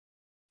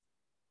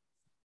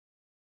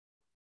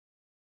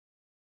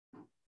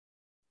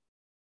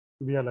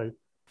We are live.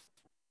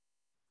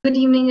 Good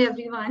evening,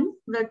 everyone.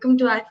 Welcome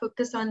to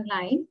iFocus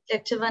Online,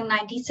 Lecture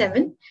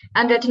 197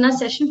 and Retina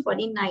Session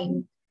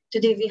 49.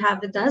 Today we have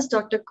with us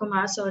Dr.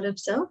 Kumar Saurabh,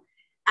 sir,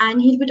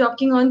 and he'll be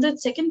talking on the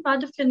second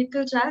part of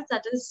clinical trials,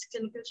 that is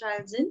clinical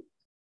trials in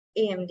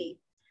AMD.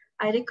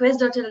 I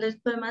request Dr.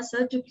 Lalit Verma,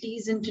 sir, to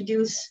please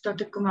introduce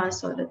Dr. Kumar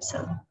Saurabh,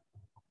 sir.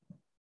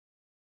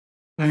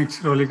 Thanks,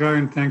 Rolika,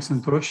 and thanks,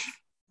 Santosh.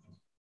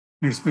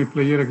 It's my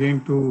pleasure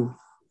again to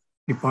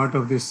be part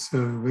of this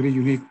very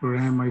unique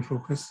program,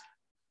 iFocus,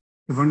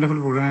 a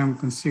wonderful program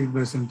conceived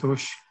by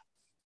Santosh.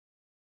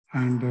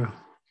 And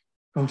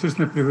also it's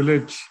my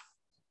privilege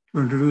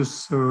to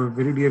introduce a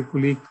very dear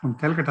colleague from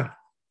Kolkata,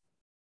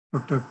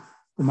 Dr.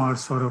 Kumar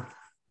Saurabh.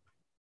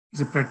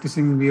 He's a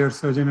practicing VR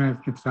surgeon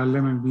at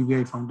Netralayam and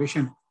BBI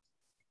Foundation.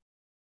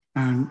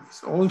 And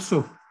he's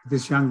also, at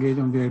this young age,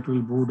 on the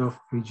editorial board of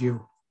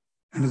PGO.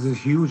 And there's a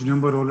huge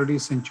number already,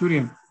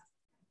 centurion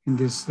in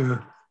this,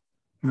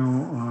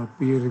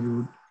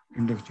 peer-reviewed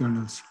index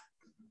journals.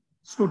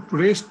 So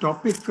today's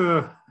topic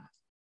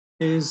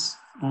is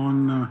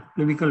on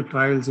clinical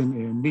trials in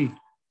AMD.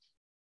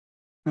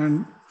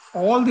 And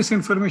all this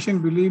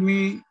information, believe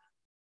me,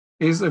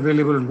 is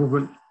available on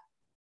Google.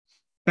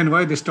 And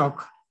why this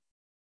talk?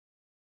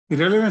 The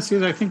relevance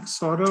is, I think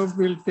Saurabh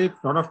will take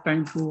a lot of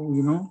time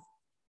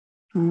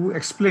to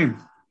explain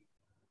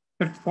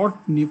that what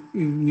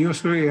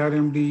Neovascular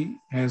ARMD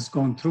has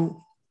gone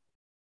through,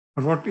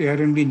 or what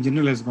ARMD in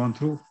general has gone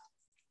through.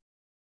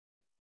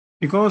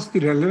 Because the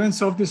relevance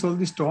of all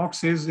these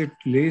talks is it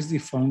lays the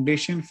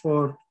foundation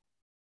for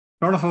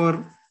a lot of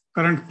our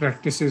current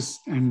practices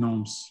and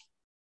norms.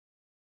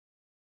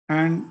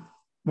 And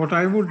what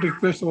I would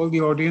request all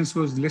the audience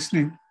who is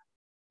listening,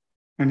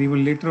 and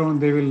even later on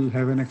they will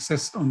have an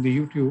access on the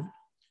YouTube,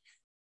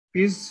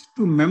 is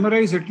to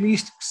memorize at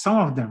least some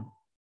of them.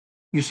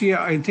 You see,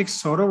 I think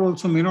Saurabh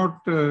also may not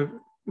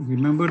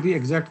remember the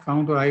exact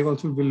count, or I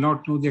also will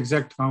not know the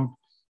exact count.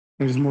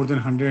 There is more than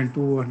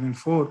 102 or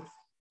 104.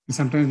 And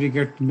sometimes we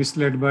get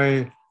misled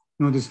by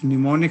these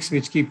mnemonics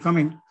which keep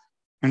coming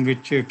and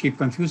which keep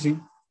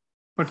confusing.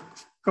 But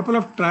a couple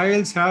of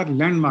trials are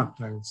landmark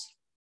trials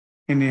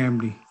in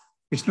AMD,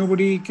 which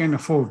nobody can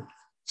afford,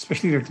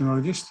 especially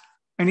retinologists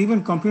and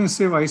even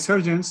comprehensive eye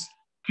surgeons,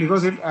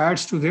 because it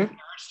adds to their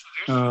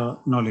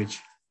knowledge.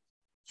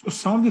 So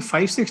some of the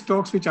 5-6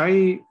 talks which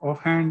I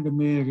offhand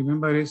may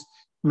remember is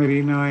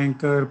Marina,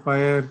 Anchor,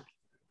 Pyre,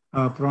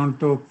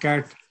 Pronto,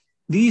 Cat.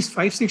 These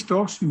 5-6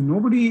 talks,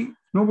 nobody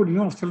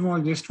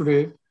ophthalmologist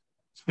today,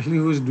 especially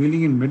who is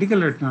dealing in medical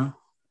retina,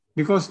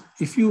 because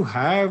if you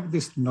have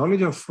this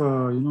knowledge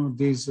of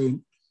these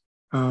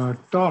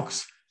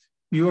talks,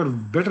 you are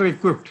better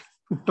equipped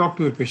to talk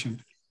to a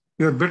patient.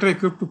 You are better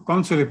equipped to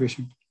counsel a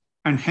patient,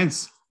 and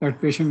hence that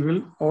patient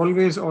will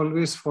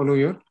always follow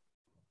your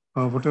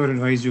whatever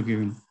advice you give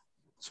him.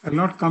 So I'll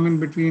not come in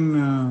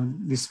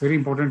between this very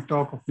important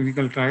talk of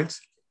clinical trials.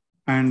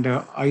 And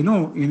I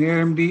know in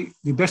AMD,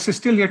 the best is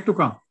still yet to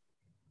come.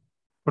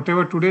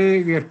 Whatever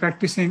today we are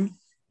practicing,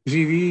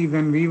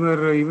 when we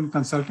were even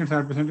consultants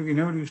at present, we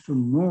never used to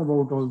know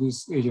about all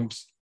these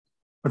agents.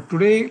 But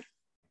today,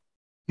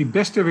 the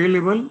best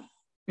available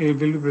will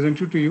be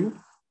presented to you.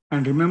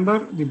 And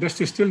remember, the best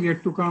is still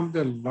yet to come.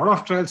 There are a lot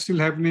of trials still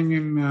happening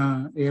in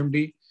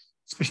AMD,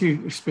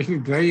 especially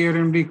dry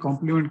AMD,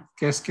 complement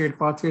cascade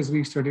pathways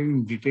being studied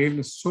in detail.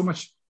 There's so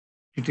much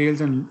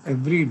details, and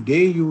every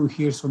day you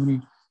hear so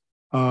many,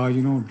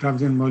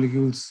 drugs and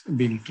molecules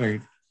being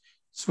tried.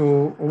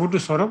 So over to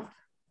Saurabh,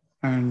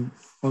 and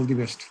all the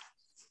best.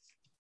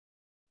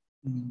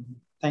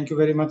 Thank you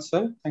very much,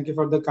 sir. Thank you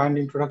for the kind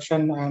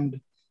introduction.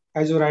 And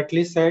as you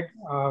rightly said,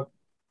 I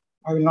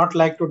will not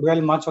like to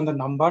dwell much on the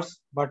numbers,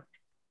 but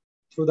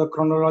through the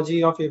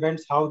chronology of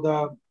events, how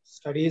the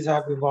studies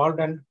have evolved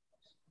and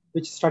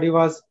which study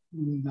was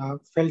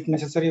felt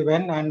necessary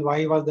when and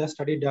why was the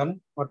study done,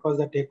 what was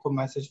the take-home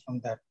message from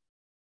that.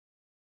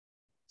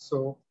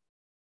 So,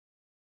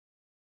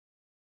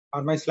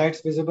 are my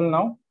slides visible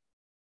now?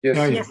 Yes.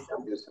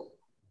 Yes.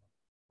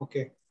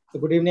 Okay. So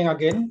good evening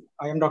again.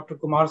 I am Dr.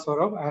 Kumar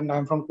Saurabh and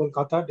I'm from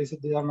Kolkata.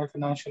 These are my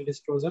financial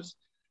disclosures.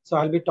 So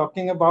I'll be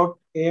talking about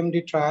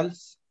AMD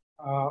trials.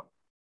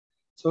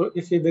 So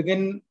if we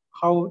begin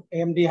how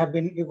AMD have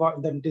been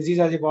evolved, the disease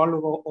has evolved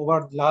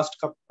over the last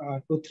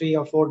 2, 3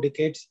 or 4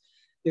 decades,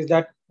 is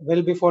that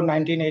well before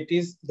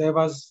 1980s, there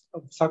was,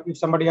 if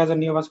somebody has a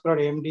neovascular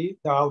AMD,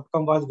 the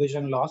outcome was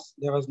vision loss.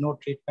 There was no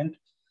treatment.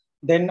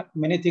 Then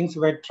many things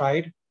were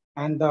tried,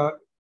 and the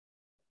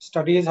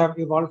studies have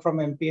evolved from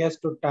MPS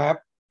to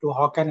TAP to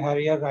Hawk and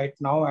Harrier right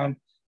now, and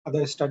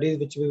other studies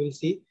which we will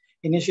see.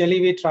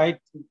 Initially, we tried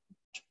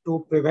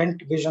to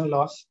prevent vision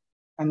loss.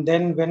 And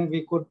then when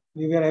we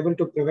were able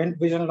to prevent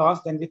vision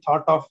loss, then we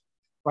thought of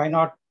why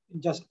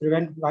just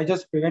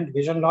prevent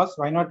vision loss?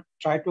 Why not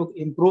try to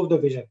improve the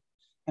vision?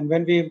 And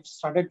when we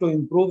started to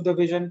improve the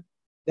vision,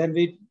 then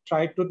we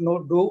tried to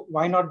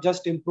why not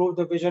just improve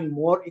the vision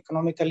more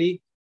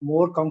economically,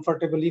 more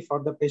comfortably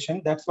for the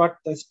patient. That's what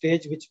the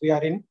stage which we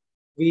are in.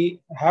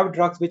 We have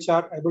drugs which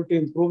are able to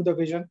improve the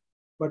vision,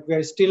 but we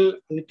are still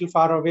a little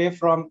far away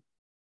from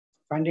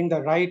finding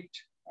the right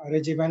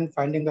regimen,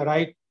 finding the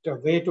right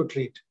way to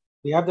treat.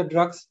 We have the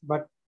drugs,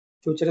 but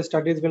future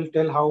studies will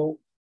tell how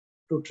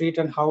to treat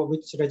and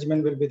which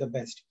regimen will be the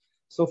best.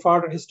 So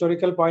for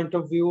historical point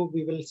of view,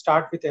 we will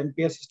start with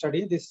MPS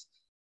study.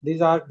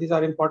 These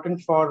are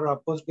important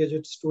for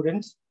postgraduate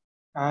students.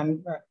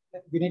 And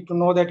we need to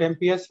know that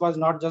MPS was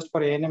not just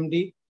for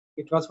nAMD,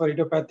 it was for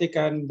idiopathic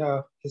and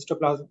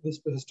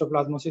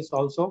histoplasmosis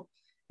also.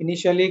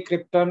 Initially,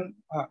 Krypton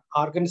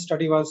organ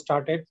study was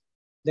started.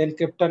 Then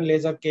Krypton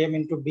laser came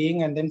into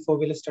being, and then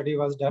foveal study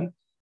was done.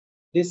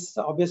 This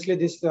obviously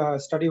this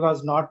study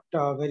was not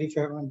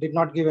did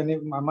not give any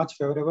much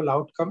favorable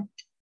outcome.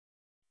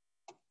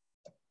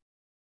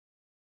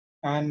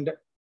 And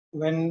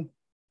when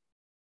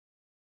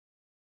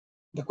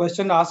the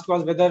question asked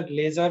was whether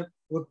laser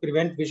would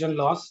prevent vision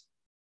loss,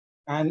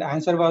 and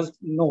answer was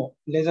no,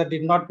 laser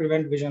did not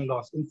prevent vision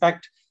loss. In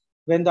fact,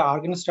 when the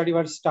organ study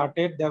was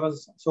started, there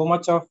was so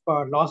much of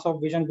loss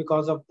of vision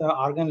because of the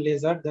organ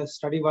laser. The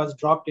study was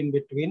dropped in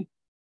between,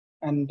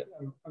 and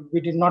we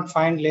did not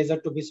find laser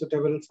to be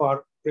suitable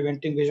for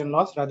preventing vision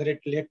loss. Rather,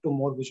 it led to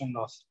more vision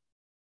loss.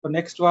 So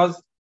next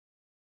was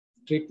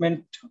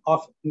treatment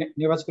of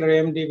neovascular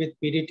AMD with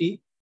PDT.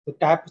 The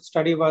TAP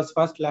study was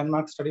first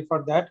landmark study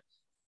for that.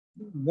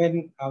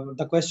 When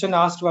the question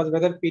asked was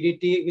whether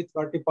PDT with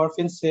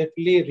verteporfin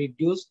safely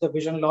reduced the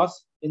vision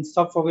loss in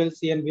subfoveal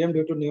CNVM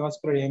due to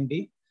neovascular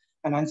AMD.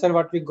 An answer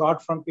what we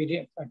got from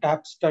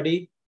TAP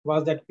study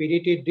was that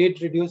PDT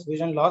did reduce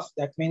vision loss.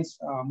 That means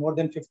more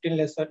than 15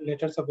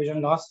 letters of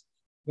vision loss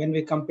when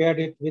we compared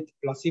it with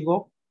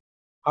placebo.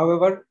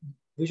 However,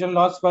 vision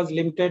loss was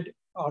limited,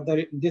 or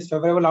this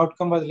favorable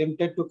outcome was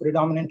limited to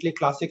predominantly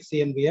classic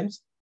CNVMs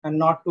and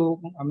not to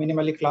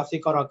minimally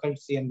classic or occult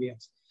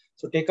CNVMs.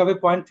 So takeaway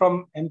point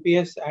from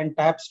MPS and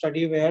TAP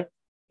study where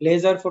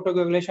laser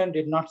photocoagulation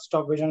did not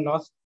stop vision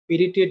loss.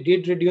 PDT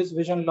did reduce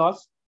vision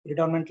loss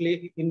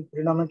predominantly in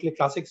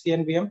classic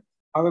CNVM.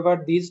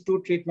 However, these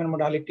two treatment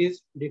modalities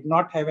did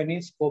not have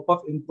any scope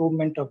of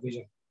improvement of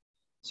vision.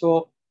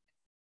 So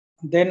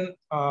then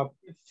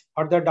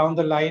further down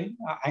the line,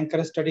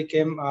 anchor study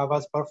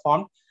was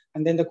performed.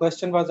 And then the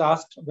question was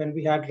asked when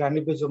we had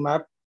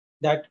ranibizumab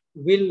that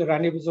will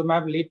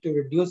ranibizumab lead to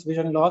reduced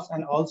vision loss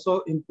and also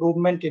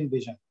improvement in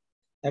vision?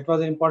 That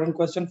was an important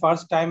question.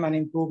 First time an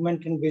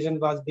improvement in vision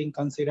was being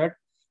considered.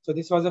 So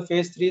this was a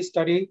phase 3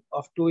 study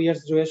of 2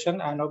 years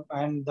duration, and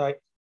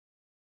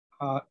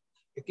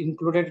it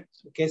included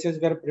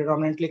cases where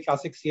predominantly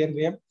classic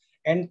CNVM.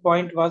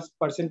 Endpoint was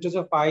percentage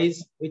of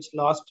eyes which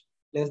lost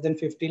less than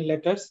 15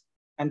 letters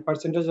and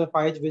percentage of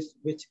eyes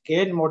which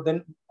gained more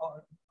than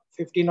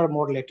 15 or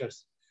more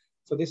letters.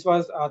 So this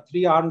was a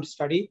 3-armed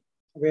study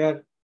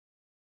where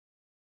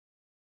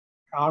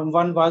arm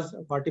 1 was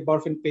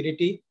verteporfin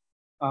PDT,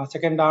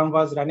 second arm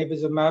was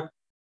ranibizumab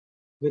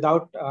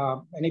without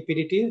any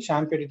PDT,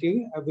 sham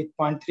PDT with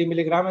 0.3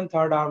 milligram, and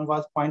third arm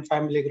was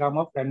 0.5 milligram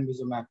of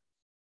ranibizumab.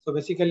 So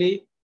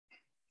basically,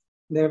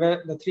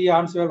 the 3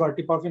 arms were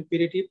verteporfin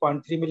PDT,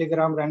 0.3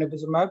 milligram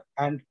ranibizumab,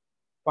 and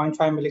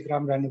 0.5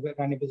 milligram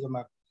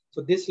ranibizumab.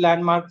 So this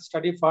landmark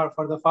study for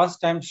the first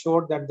time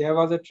showed that there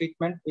was a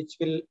treatment which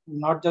will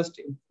not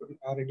just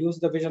reduce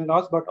the vision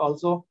loss, but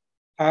also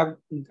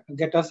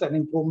get us an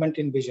improvement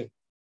in vision.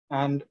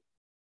 And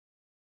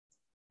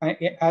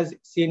as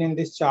seen in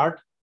this chart,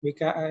 we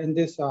can in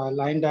this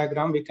line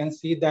diagram, we can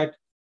see that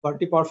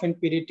verteporfin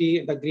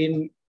PDT, the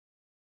green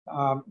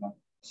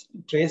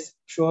trace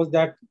shows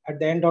that at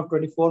the end of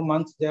 24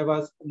 months, there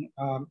was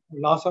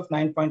loss of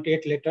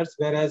 9.8 letters,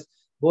 whereas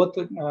both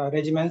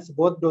regimens,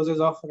 both doses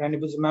of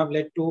ranibizumab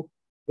led to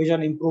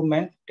vision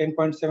improvement,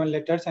 10.7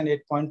 letters and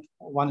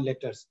 8.1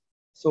 letters.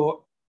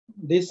 So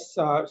this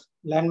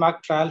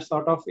landmark trial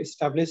sort of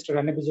established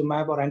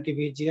ranibizumab or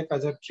anti-VEGF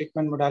as a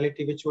treatment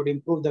modality which would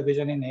improve the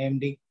vision in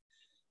AMD.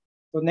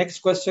 So next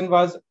question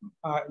was,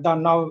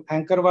 now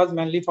anchor was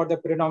mainly for the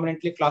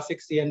predominantly classic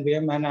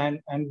CNVM,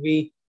 and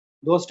we,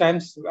 those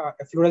times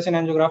fluorescein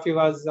angiography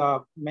was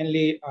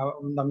mainly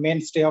the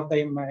mainstay of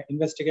the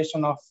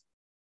investigation of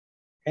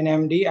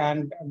nAMD,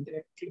 and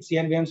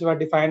CNVMs were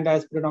defined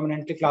as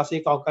predominantly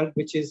classic occult,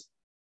 which is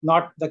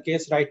not the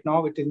case right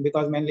now. It is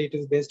because mainly it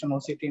is based on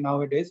OCT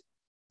nowadays.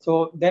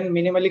 So then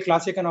minimally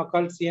classic and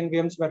occult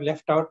CNVMs were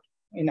left out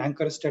in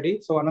anchor study.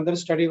 So another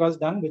study was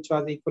done, which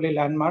was equally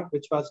landmark,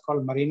 which was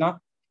called Marina.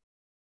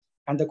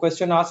 And the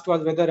question asked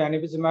was whether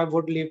ranibizumab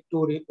would lead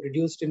to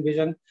reduced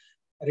vision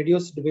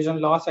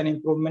loss and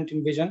improvement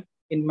in vision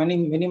in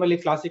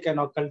minimally classic and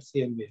occult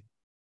CNVM.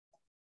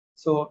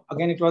 So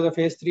again, it was a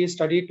phase 3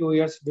 study, 2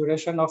 years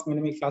duration of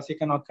minimally classic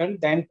and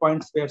occult. The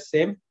endpoints were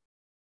same.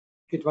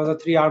 It was a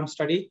 3-arm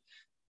study.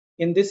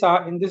 In this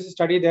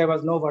study, there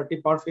was no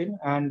verteporfin,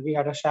 and we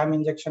had a sham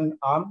injection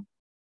arm,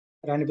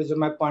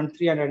 ranibizumab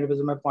 0.3 and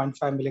ranibizumab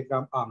 0.5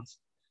 milligram arms.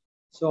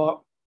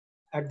 So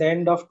at the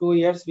end of 2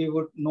 years, we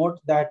would note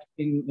that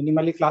in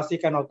minimally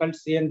classic and occult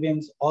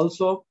CNVMs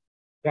also,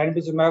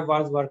 ranibizumab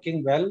was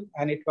working well,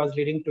 and it was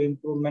leading to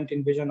improvement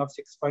in vision of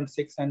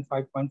 6.6 and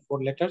 5.4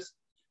 letters.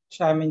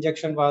 sham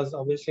injection was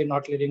obviously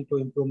not leading to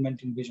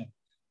improvement in vision.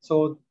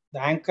 So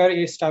the anchor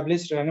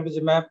established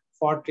ranibizumab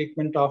for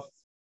treatment of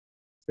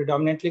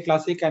predominantly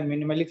classic and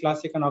minimally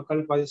classic and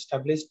occult was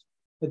established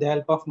with the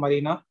help of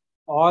Marina.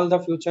 All the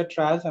future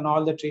trials and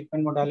all the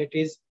treatment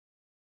modalities,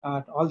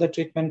 all the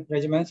treatment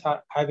regimens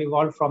have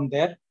evolved from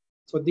there.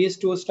 So these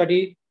two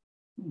studies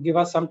give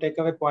us some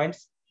takeaway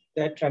points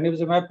that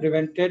ranibizumab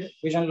prevented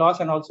vision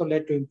loss and also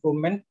led to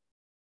improvement.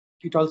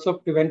 It also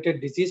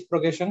prevented disease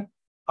progression.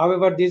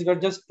 However, these were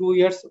just 2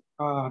 years,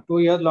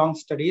 2-year-long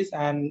studies,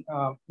 and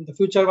the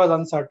future was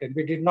uncertain.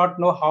 We did not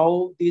know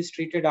how these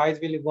treated eyes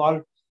will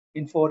evolve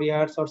in 4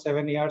 years or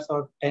 7 years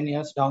or 10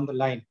 years down the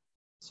line.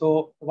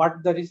 So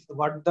what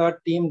the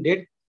team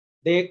did,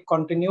 they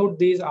continued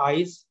these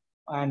eyes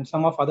and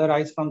some of other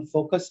eyes from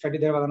focus study.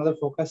 There was another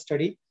focus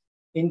study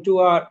into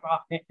a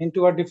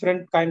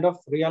different kind of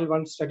real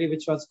world study,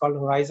 which was called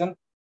Horizon.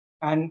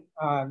 And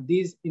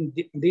these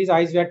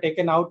eyes were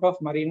taken out of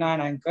Marina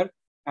and Anchor,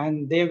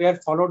 and they were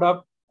followed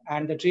up,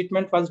 and the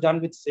treatment was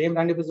done with same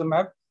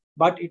ranibizumab,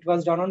 but it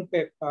was done on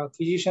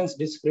physician's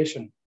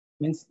discretion.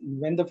 Means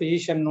when the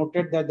physician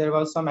noted that there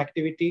was some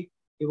activity,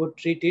 he would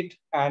treat it,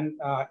 and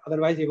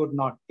otherwise he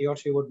or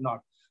she would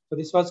not. So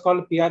this was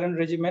called PRN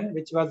regimen,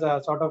 which was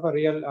a sort of a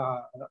real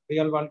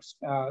world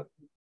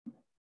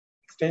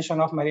extension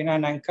of Marina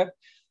and Anchor.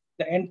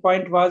 The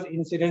endpoint was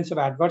incidence of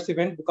adverse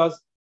event, because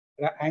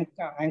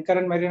Anchor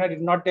and Marina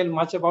did not tell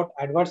much about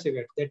adverse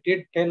events. They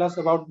did tell us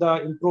about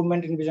the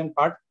improvement in vision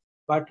part,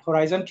 but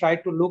Horizon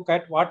tried to look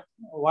at what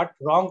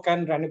wrong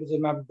can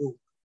ranibizumab do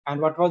and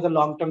what was the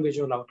long-term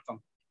visual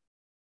outcome.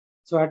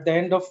 So at the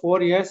end of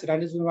 4 years,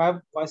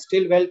 ranibizumab was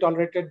still well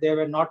tolerated. There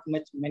were not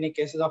many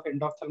cases of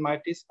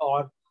endophthalmitis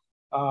or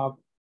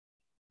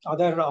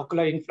other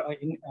ocular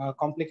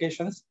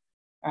complications.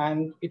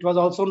 And it was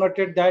also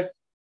noted that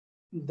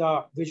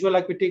the visual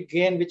acuity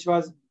gain, which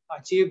was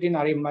achieved in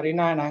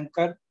Marina and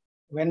Anchor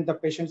when the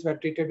patients were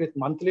treated with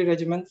monthly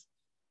regimens,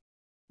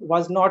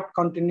 was not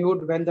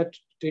continued when the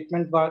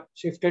treatment was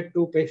shifted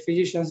to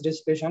physician's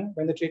discretion,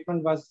 when the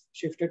treatment was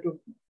shifted to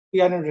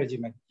PRN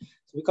regimen.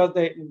 So because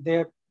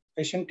the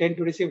patient tend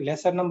to receive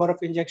lesser number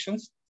of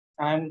injections,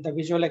 and the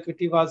visual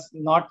acuity was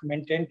not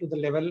maintained to the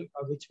level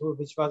which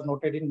was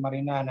noted in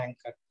Marina and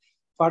Anchor.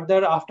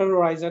 Further, after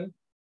Horizon,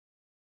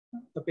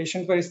 the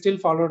patients were still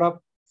followed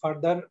up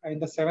further in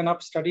the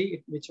 7-UP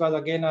study, which was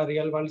again a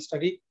real world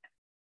study.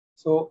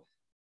 So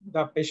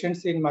the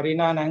patients in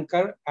Marina and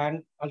Anchor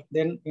and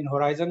then in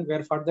Horizon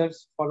were further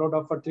followed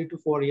up for 3 to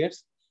 4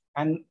 years.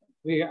 And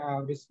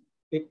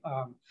it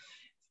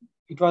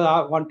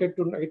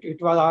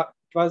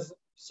was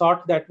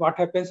sought that what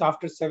happens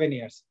after 7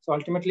 years. So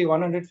ultimately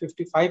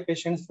 155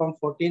 patients from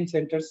 14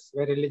 centers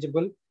were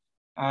eligible,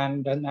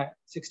 and then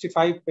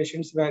 65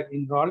 patients were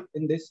enrolled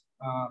in this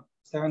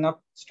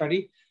 7-UP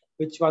study,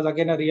 which was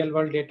again a real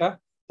world data.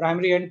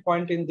 Primary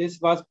endpoint in this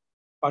was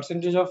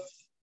percentage of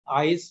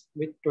eyes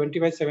with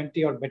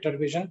 20/70 or better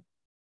vision.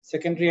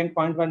 Secondary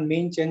endpoint was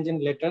mean change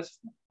in letters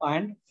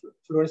and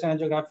fluorescein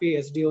angiography,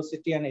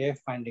 SDOCT, and AF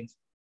findings.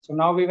 So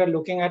now we were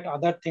looking at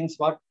other things.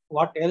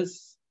 What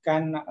else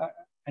can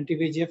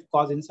anti-VEGF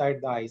cause inside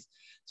the eyes?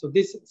 So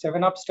this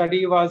 7-UP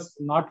study was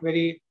not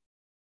very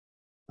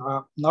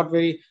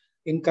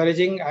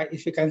encouraging,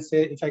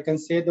 if I can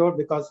say though,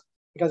 because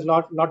it has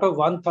lot of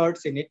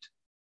 1/3 in it.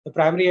 The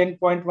primary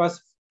endpoint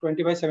was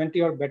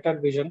 20/70 or better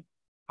vision.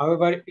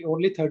 However,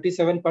 only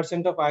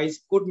 37% of eyes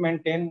could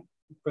maintain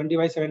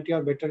 20/70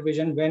 or better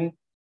vision when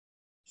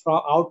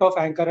from out of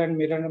Anchor and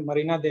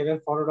Marina, they were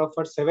followed up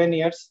for 7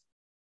 years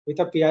with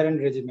a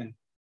PRN regimen.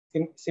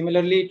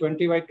 Similarly,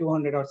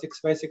 20/200 or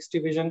 6/60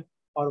 vision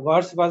or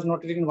worse was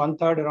noted in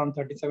 1/3, around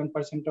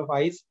 37% of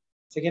eyes.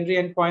 Secondary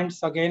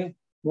endpoints, again,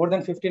 more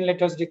than 15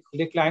 letters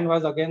decline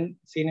was again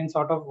seen in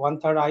sort of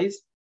 1/3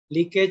 eyes.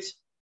 Leakage,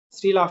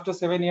 still after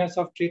 7 years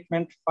of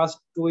treatment, first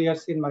 2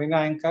 years in Marina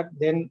Anchor,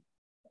 then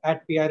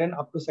at PRN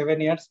up to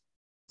 7 years,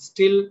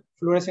 still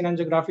fluorescein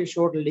angiography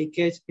showed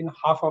leakage in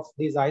half of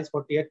these eyes,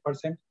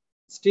 48%.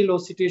 Still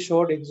OCT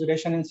showed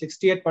exudation in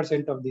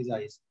 68% of these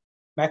eyes.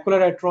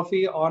 Macular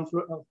atrophy on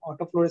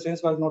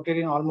autofluorescence was noted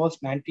in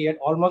almost 98,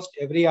 almost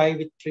every eye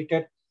with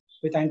treated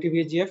with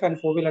anti-VEGF, and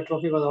foveal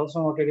atrophy was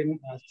also noted in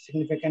a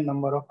significant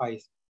number of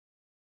eyes.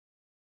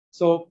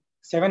 So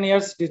 7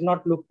 years did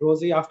not look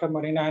rosy after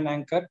Marina and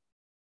Anchor.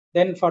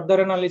 Then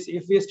further analysis,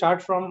 if we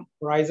start from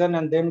Horizon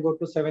and then go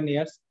to 7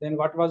 years, then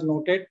what was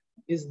noted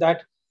is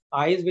that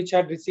eyes which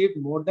had received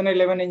more than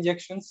 11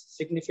 injections,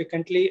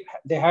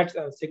 they had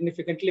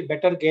significantly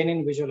better gain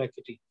in visual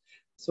acuity.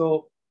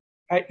 So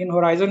in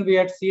Horizon, we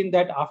had seen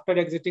that after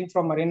exiting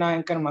from Marina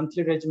Anchor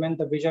monthly regimen,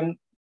 the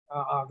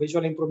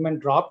visual improvement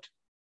dropped.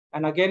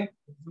 And again,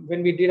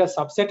 when we did a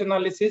subset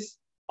analysis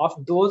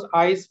of those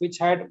eyes which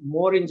had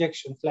more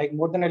injections, like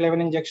more than 11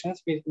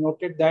 injections, we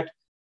noted that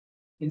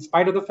in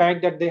spite of the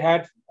fact that they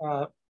had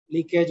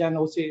leakage and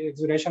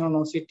exudation on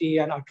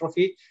OCT and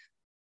atrophy,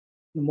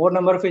 more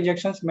number of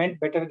injections meant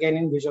better gain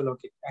in visual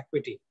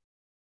acuity.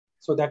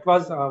 So that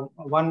was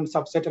one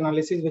subset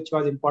analysis which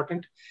was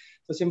important.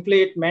 So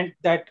simply it meant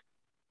that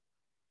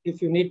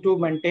if you need to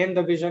maintain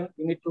the vision,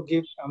 you need to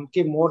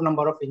give more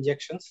number of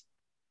injections.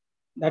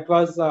 That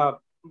was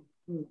out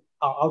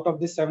of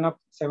this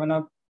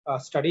 7-up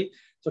study.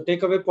 So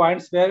takeaway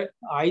points were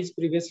eyes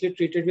previously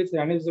treated with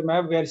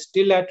ranibizumab were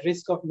still at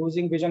risk of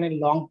losing vision in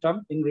long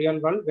term in real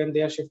world when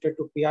they are shifted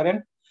to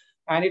PRN.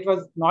 And it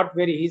was not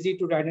very easy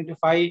to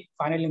identify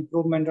final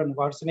improvement or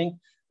worsening,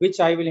 which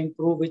eye will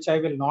improve, which eye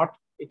will not.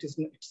 It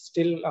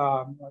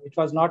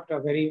was not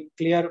very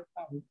clear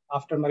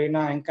after Marina,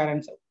 Anchor,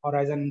 and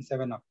Horizon and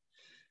 7-up.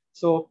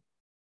 So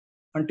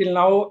until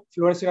now,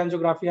 fluorescein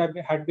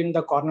angiography had been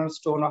the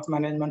cornerstone of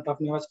management of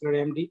neovascular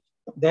AMD.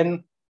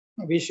 Then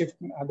we shift.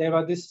 There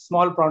was this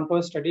small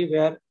Pronto study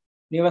where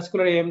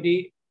neovascular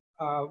AMD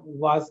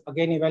was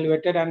again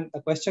evaluated, and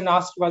the question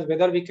asked was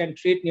whether we can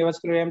treat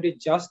neovascular AMD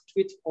just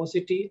with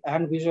OCT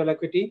and visual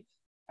acuity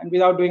and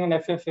without doing an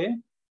FFA.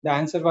 The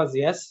answer was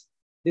yes.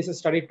 This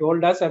study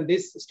told us, and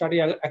this study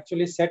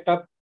actually set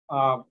up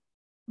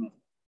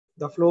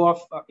the flow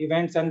of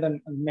events,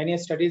 and many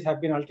studies have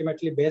been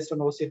ultimately based on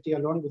OCT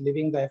alone,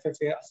 leaving the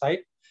FFA aside.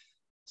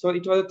 So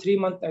it was a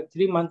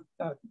 3-month.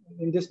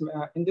 In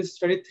this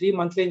study, 3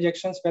 monthly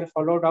injections were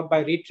followed up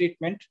by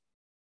retreatment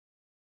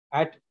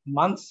at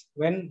months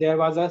when there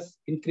was an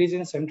increase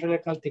in central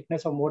retinal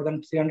thickness of more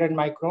than 300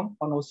 micron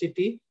on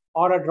OCT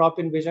or a drop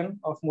in vision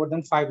of more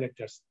than 5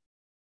 letters.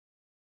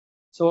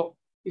 So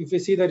if we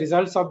see the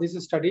results of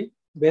this study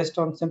based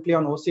on simply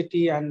on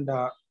OCT and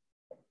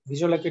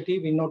visual acuity,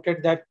 we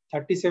noted that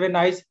 37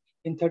 eyes,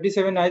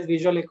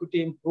 visual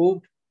acuity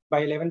improved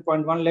by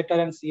 11.1 letter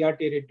and CRT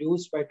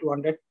reduced by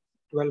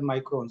 212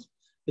 microns,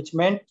 which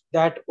meant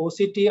that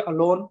OCT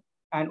alone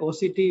and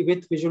OCT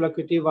with visual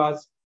acuity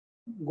was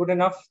good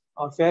enough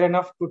or fair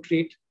enough to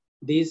treat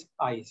these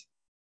eyes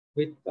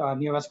with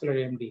neovascular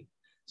AMD.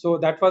 So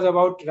that was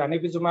about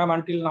ranibizumab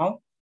until now.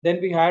 Then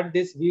we had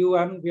this View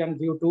 1 and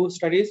View 2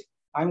 studies.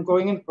 I'm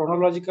going in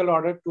chronological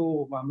order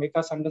to make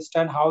us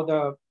understand how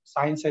the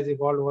science has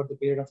evolved over the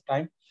period of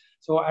time.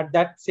 So at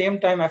that same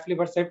time,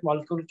 aflibercept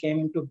molecule came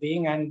into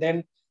being, and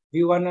then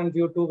View 1 and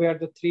View 2 were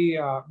the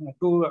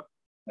two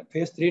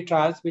phase 3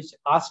 trials which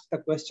asked the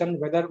question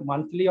whether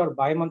monthly or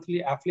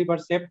bi-monthly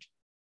aflibercept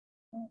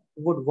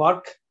would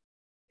work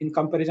in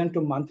comparison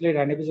to monthly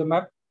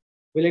ranibizumab.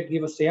 Will it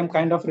give the same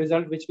kind of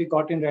result which we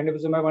got in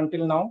ranibizumab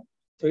until now?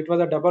 So it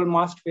was a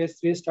double-masked phase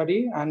 3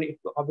 study, and it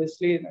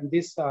obviously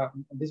this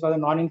was a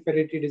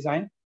non-inferiority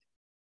design,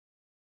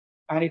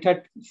 and it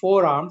had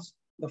 4 arms.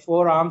 The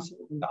 4 arms,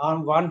 the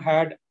arm 1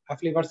 had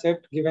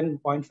aflibercept given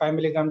 0.5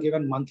 milligram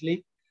given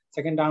monthly.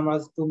 Second arm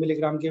was 2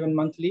 milligram given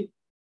monthly,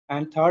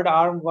 and third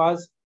arm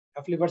was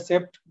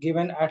aflibercept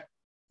given at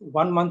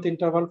 1 month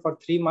interval for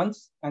 3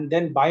 months, and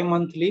then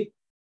bi-monthly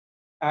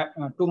at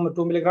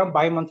 2 milligram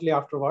bi-monthly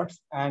afterwards.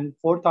 And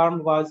fourth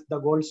arm was the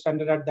gold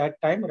standard at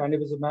that time,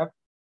 ranibizumab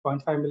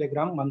 0.5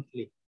 milligram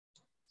monthly.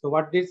 So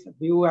what did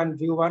View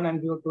 1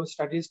 and View 2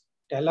 studies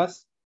tell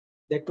us?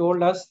 They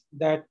told us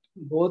that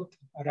both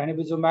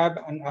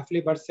ranibizumab and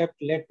aflibercept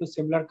led to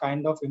similar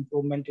kind of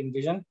improvement in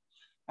vision,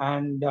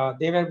 and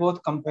they were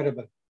both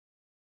comparable.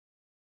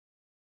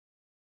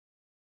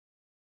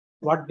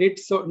 What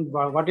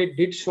it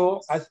did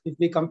show, as if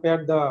we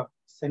compare the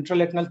central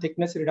retinal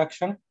thickness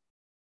reduction,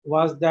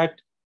 was that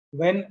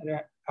when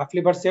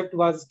aflibercept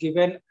was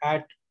given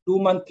at 2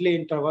 monthly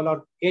interval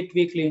or 8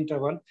 weekly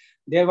interval,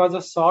 there was a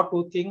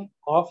sawtoothing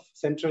of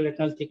central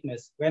retinal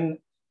thickness. When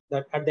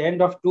at the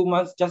end of 2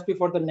 months, just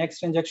before the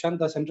next injection,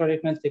 the central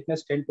retinal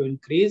thickness tend to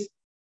increase,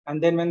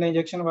 and then when the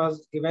injection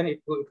was given,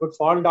 it would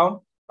fall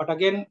down. But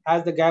again,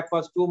 as the gap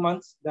was 2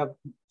 months, the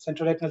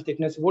central retinal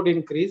thickness would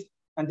increase,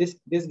 and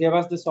this gave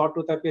us the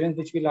sawtooth appearance,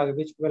 which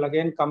will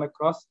again come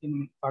across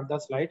in further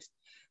slides.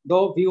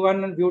 Though View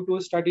 1 and View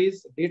 2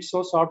 studies did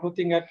show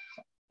sawtoothing at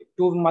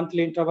 2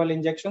 monthly interval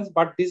injections,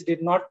 but this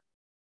did not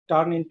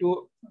turn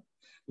into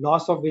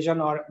loss of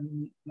vision or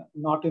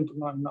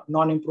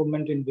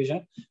non-improvement in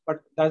vision,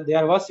 but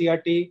there was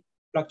CRT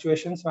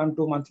fluctuations on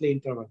 2 monthly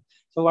interval.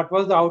 So what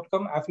was the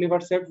outcome?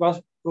 Aflibercept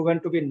was proven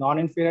to be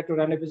non-inferior to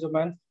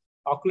ranibizumab.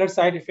 Ocular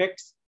side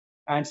effects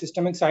and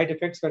systemic side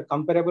effects were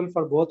comparable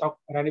for both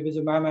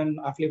ranibizumab and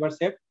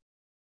aflibercept.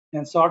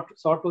 And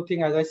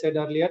sawtoothing, as I said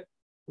earlier,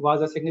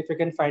 was a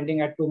significant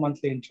finding at 2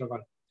 monthly interval.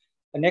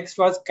 The next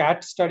was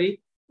CAT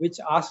study, which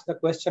asked the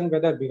question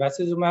whether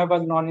bevacizumab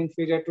was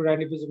non-inferior to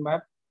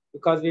ranibizumab,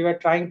 because we were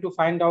trying to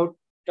find out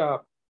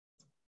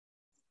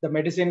the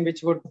medicine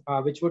which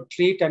would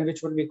treat and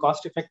which would be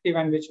cost effective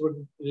and which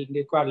would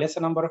require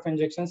lesser number of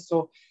injections.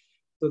 So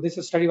this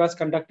study was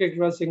conducted. It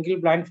was a single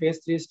blind phase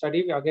 3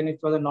 study. Again, it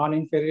was a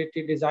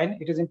non-inferiority design.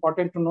 It is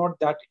important to note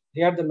that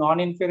here the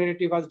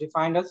non-inferiority was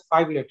defined as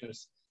 5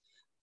 letters.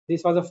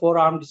 This was a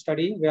 4-armed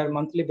study where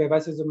monthly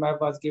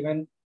bevacizumab was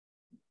given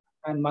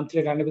and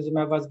monthly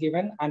ranibizumab was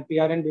given, and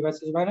PRN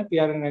bevacizumab and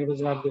PRN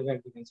ranibizumab were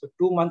given. So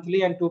 2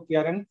 monthly and 2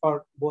 PRN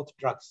for both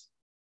drugs.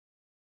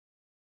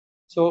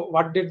 So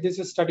what did this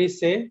study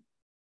say?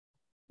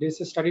 This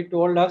study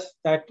told us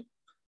that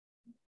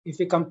if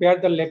we compare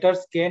the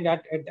letters gained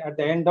at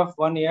the end of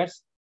 1 year,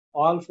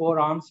 all 4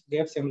 arms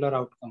gave similar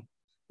outcome.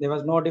 There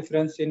was no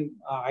difference in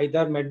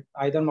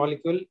either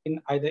molecule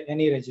in either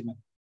any regimen.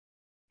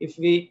 If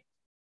we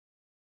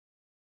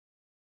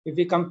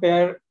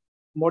compare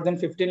more than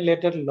 15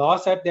 letter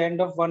loss at the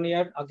end of 1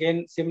 year,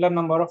 again similar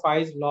number of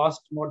eyes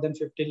lost more than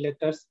 15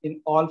 letters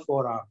in all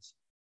 4 arms.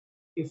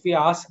 If we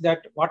ask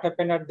that what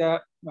happened at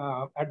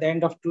the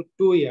end of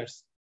 2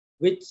 years,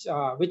 which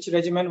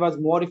regimen was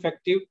more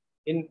effective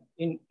in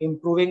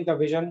improving the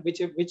vision,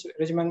 which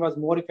regimen was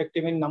more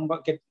effective in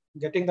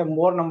getting the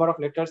more number of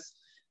letters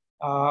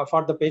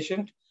for the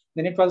patient,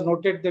 then it was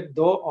noted that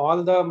though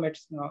all the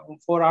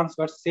 4 arms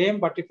were same,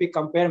 but if we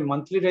compare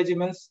monthly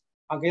regimens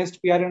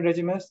against PRN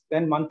regimens,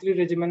 then monthly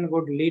regimen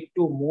would lead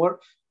to more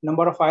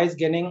number of eyes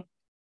gaining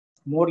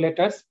more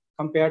letters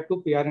compared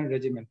to PRN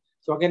regimen.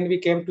 So again, we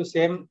came to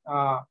same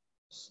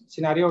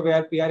scenario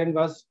where PRN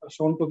was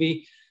shown to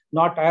be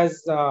not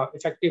as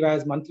effective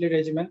as monthly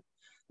regimen.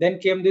 Then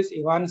came this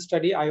I1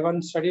 study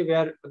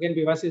where again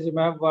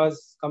bevacizumab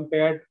was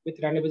compared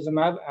with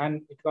ranibizumab,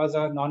 and it was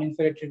a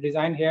non-inferiority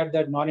design. Here,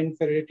 the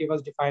non-inferiority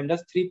was defined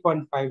as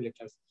 3.5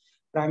 letters.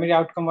 Primary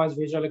outcome was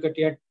visual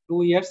acuity at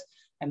 2 years.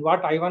 And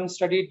what I1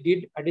 study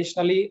did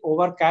additionally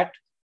over CAT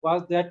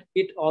was that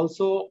it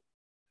also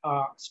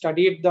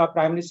studied the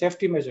primary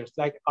safety measures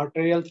like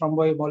arterial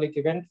thromboembolic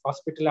event,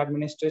 hospital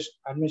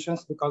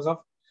admissions because of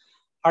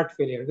heart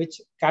failure,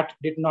 which CAT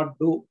did not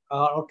do,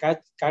 or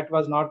CAT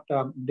was not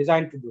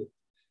designed to do.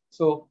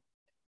 So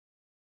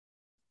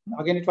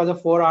again, it was a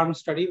 4-arm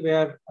study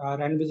where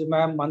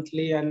ranibizumab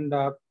monthly and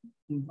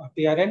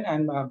PRN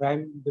and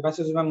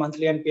bevacizumab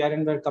monthly and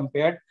PRN were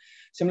compared.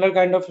 Similar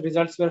kind of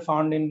results were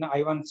found in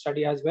I1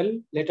 study as well.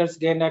 Letters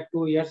gained at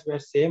 2 years were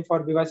same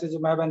for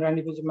bevacizumab and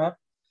ranibizumab.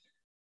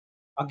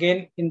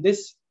 Again, in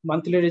this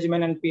monthly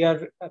regimen and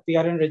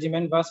PRN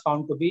regimen was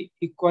found to be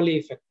equally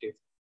effective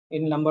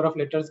in number of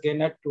letters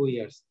gained at 2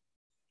 years.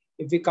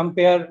 If we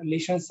compare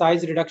lesion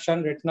size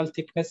reduction, retinal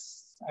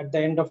thickness at the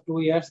end of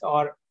 2 years,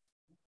 or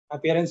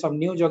appearance of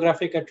new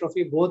geographic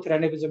atrophy, both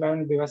ranibizumab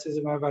and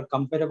bevacizumab are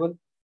comparable.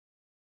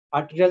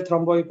 Arterial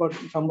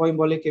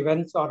thromboembolic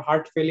events or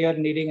heart failure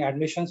needing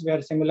admissions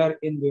were similar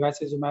in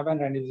bevacizumab and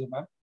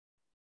ranibizumab.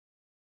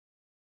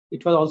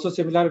 It was also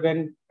similar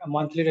when a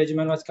monthly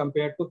regimen was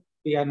compared to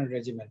PRN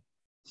regimen.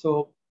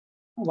 So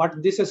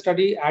what this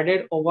study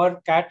added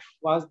over CAT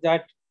was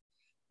that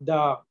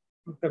the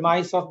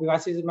premise of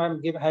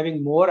bevacizumab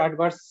having more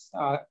adverse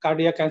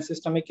cardiac and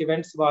systemic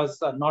events was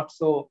not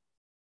so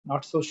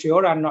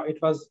sure, and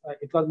it was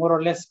more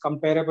or less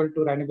comparable to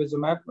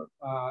ranibizumab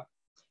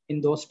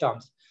in those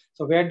terms.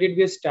 So where did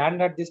we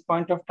stand at this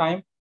point of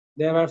time?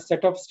 There were a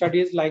set of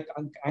studies like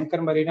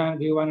Anchor Marina and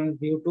View 1 and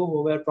View 2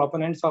 who were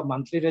proponents of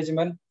monthly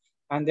regimen,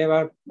 and there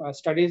were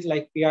studies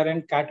like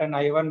PRN, CAT, and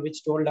I1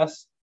 which told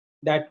us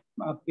that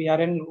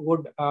PRN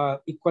would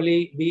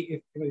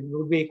be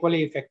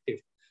equally effective.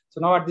 So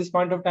now at this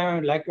point of time, I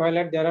would like to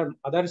highlight there are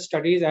other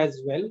studies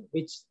as well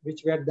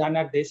which were done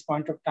at this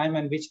point of time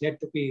and which need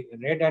to be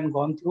read and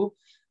gone through.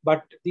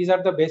 But these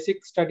are the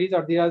basic studies,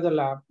 or these are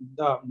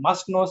the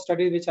must-know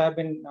studies which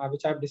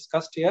I've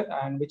discussed here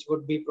and which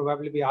would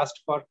probably be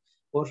asked for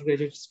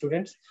postgraduate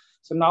students.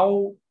 So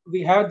now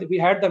we had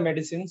the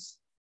medicines,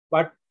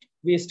 but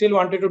we still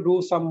wanted to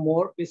do some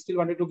more. We still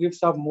wanted to give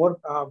some more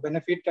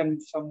benefit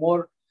and some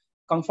more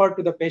comfort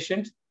to the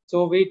patient.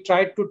 So we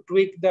tried to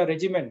tweak the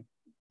regimen,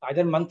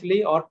 either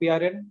monthly or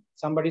PRN.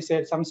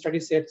 Some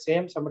studies said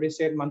same, somebody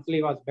said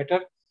monthly was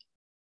better.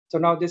 So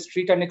now this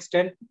treat and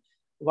extend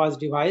was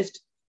devised,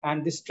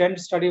 and this trend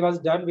study was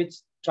done which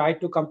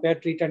tried to compare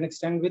treat and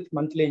extend with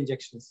monthly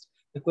injections.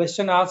 The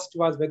question asked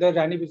was whether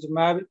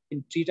ranibizumab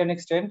in treat and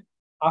extend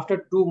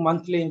after 2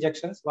 monthly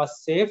injections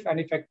was safe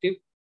and effective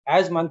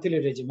as monthly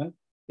regimen.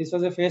 This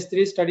was a phase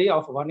 3 study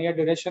of 1 year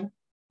duration.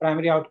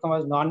 Primary outcome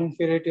was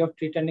non-inferiority of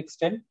treat and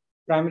extend.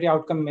 Primary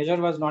outcome measure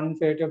was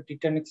non-inferiority of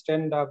treat and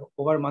extend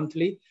over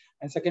monthly,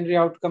 and secondary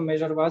outcome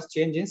measure was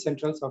change in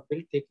central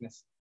subfield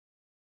thickness.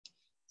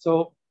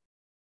 So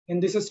in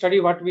this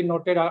study, what we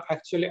noted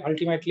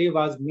ultimately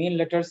was mean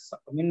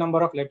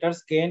number of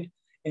letters gained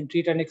in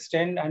treat and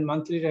extend and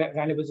monthly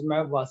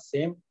ranibizumab was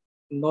same,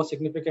 no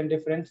significant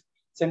difference.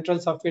 Central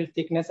subfield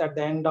thickness at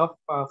the end of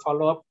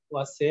follow-up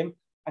was same,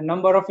 and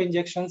number of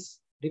injections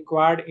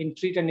required in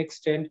treat and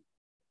extend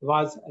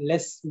was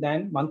less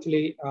than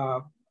monthly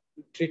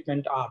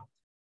treatment arm.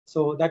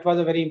 So that was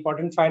a very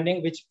important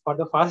finding, which for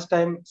the first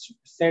time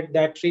said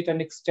that treat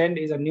and extend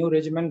is a new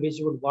regimen which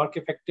would work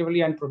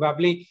effectively and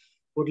probably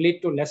would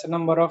lead to lesser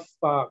number of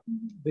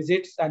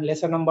visits and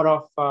lesser number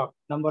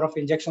of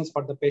injections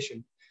for the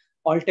patient.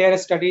 Altair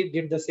study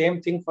did the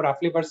same thing for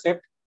aflibercept.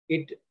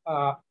 It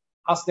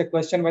asked the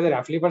question whether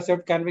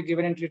aflibercept can be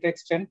given in treat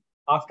extend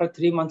after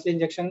 3 monthly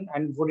injection,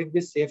 and would it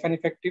be safe and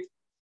effective?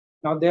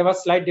 Now there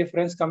was slight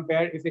difference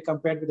if we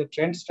compared with the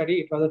trend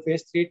study. It was a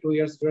phase 3 2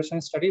 years duration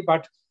study,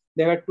 but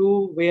there were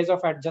 2 ways of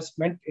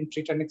adjustment in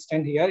treat and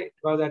extend here. It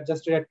was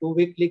adjusted at 2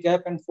 weekly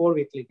gap and 4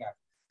 weekly gap.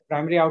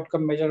 Primary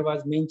outcome measure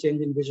was mean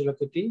change in visual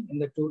acuity in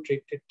the 2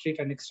 treat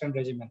and extend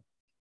regimen.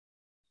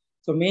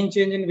 So mean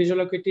change in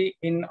visual acuity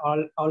in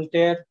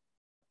Altair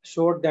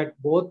showed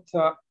that both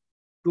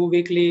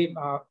 2-weekly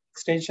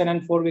extension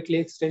and 4-weekly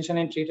extension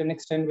in treat and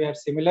extend were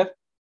similar.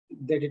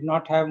 They did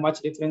not have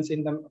much difference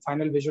in the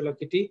final visual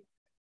acuity.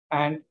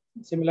 And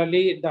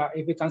similarly,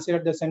 if we consider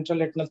the central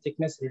retinal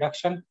thickness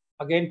reduction,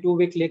 again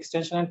 2-weekly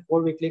extension and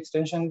 4-weekly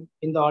extension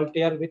in the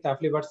Altair with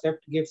aflibercept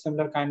gives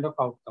similar kind of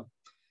outcome.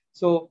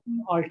 So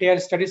Altair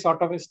study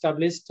sort of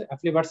established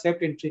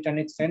aflibercept in treat and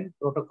extend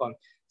protocol.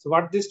 So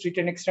what this treat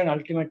and extend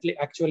ultimately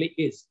actually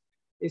is,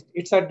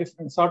 it's a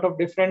different sort of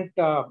different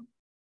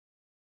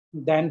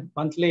than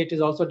monthly. It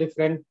is also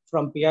different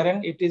from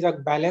PRN. It is a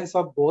balance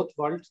of both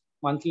worlds,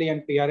 monthly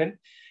and PRN.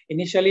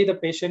 Initially,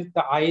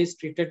 the eye is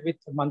treated with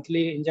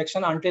monthly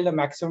injection until the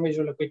maximum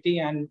visual acuity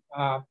and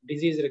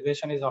disease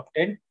regression is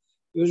obtained.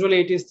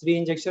 Usually it is 3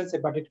 injections,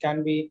 but it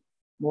can be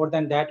more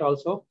than that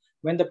also.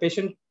 When the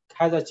patient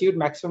has achieved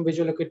maximum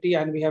visual acuity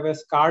and we have a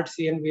scarred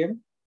CNVM,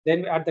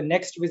 then at the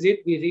next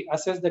visit, we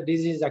reassess the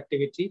disease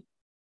activity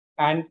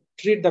and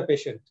treat the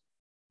patient.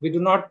 We do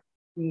not,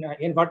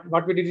 in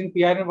what we did in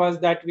PRN was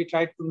that we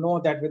tried to know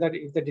that whether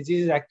if the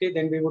disease is active,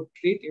 then we would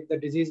treat. If the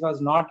disease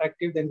was not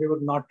active, then we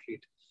would not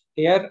treat.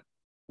 Here,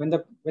 when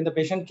the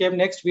patient came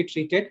next, we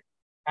treated.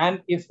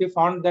 And if we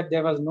found that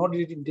there was no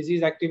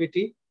disease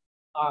activity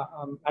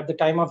at the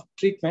time of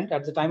treatment,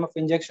 at the time of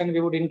injection,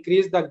 we would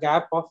increase the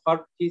gap of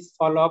his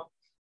follow-up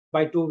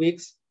by 2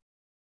 weeks.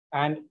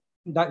 And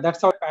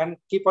that's how, and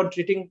keep on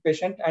treating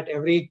patient at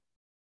every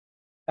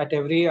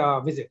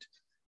visit.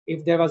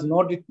 If there was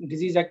no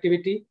disease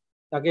activity,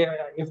 again,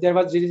 if there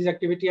was disease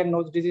activity and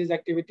no disease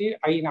activity,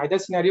 in either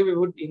scenario, we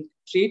would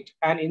treat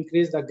and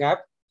increase the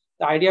gap.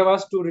 The idea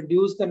was to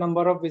reduce the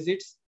number of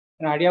visits.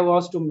 The idea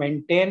was to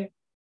maintain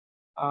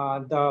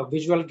the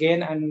visual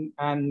gain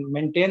and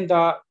maintain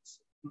the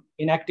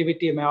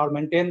inactivity or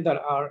maintain the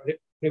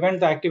prevent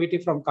the activity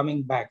from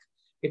coming back.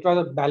 It was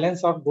a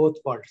balance of both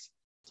worlds.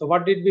 So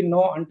what did we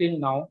know until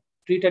now?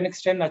 Treat and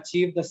extend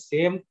achieved the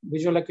same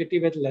visual acuity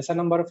with lesser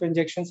number of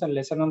injections and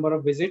lesser number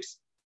of visits.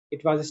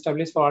 It was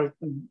established for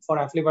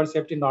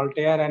aflibercept in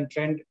Altair and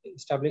trend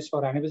established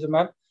for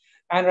ranibizumab.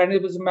 And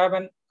ranibizumab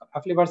and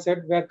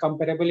aflibercept were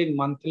comparable in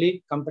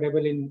monthly,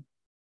 comparable in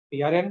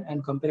PRN,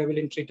 and comparable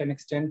in treat and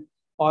extend,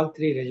 all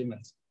 3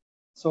 regimens.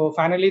 So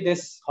finally,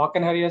 this Hawk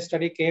and Harrier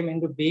study came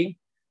into being.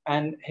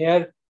 And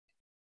here,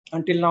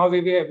 until now,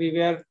 we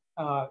were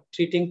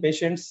treating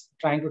patients,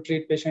 trying to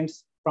treat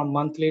patients from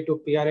monthly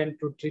to PRN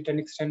to treat and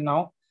extend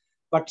now.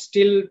 But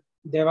still,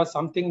 there was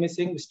something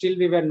missing. Still,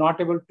 we were not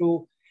able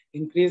to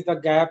increase the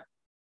gap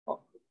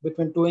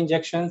between 2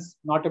 injections,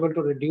 not able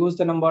to reduce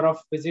the number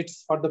of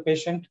visits for the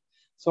patient.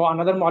 So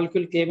another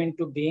molecule came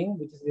into being,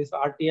 which is this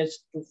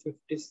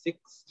RTH256,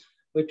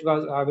 which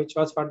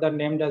was further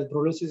named as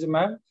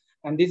brolucizumab.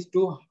 And these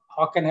 2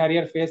 Hawk and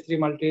Harrier phase 3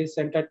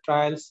 multi-center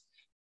trials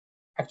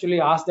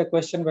actually asked the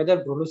question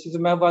whether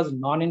brolucizumab was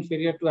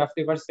non-inferior to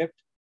aflibercept.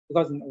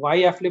 Because why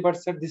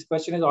aflibercept? This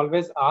question is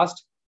always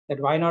asked,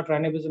 that why not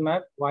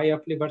ranibizumab? Why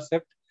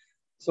aflibercept?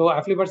 So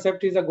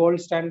aflibercept is a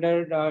gold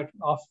standard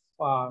of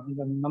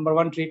the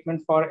 #1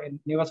 treatment for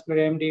neovascular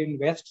AMD in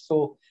West.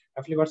 So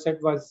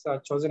aflibercept was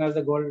chosen as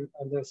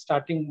the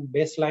starting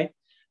baseline,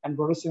 and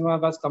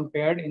brolucizumab was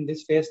compared in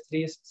this phase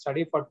 3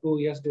 study for 2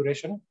 years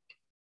duration.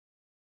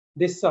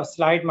 This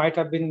slide might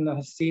have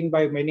been seen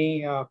by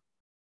many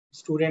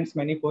students,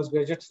 many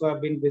postgraduates who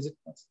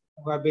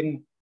have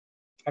been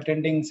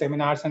attending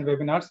seminars and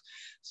webinars.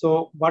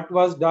 So what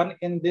was done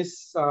in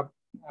this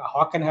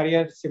Hawk and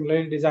Harrier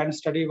similarly designed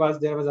study was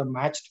there was a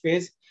matched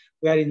phase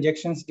where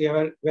injections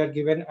were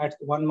given at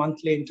 1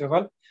 monthly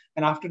interval.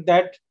 And after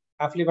that,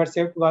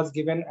 aflibercept was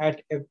given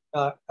at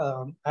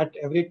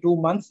every 2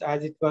 months,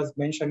 as it was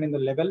mentioned in the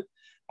label.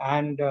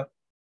 And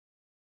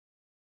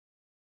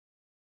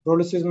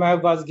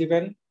brolucizumab was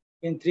given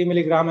in 3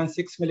 milligram and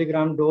 6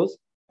 milligram dose.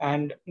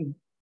 And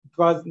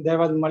there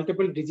was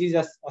multiple disease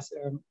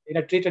in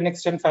a treat and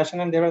extend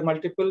fashion, and there were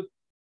multiple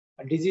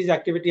disease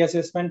activity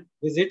assessment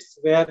visits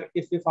where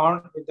if it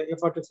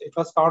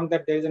was found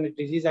that there is a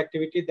disease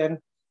activity, then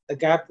the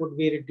gap would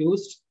be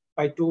reduced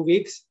by 2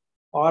 weeks,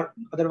 or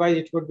otherwise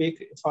it would be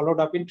followed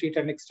up in treat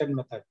and extend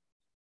method.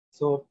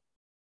 So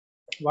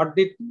what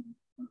did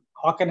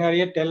Hawk and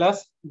Harrier tell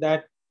us?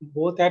 That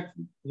both at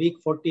week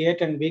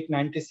 48 and week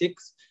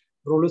 96,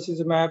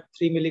 brolucizumab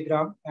 3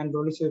 milligram and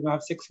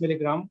brolucizumab 6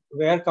 milligram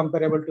were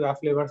comparable to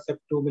aflibercept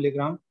 2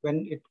 milligram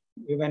when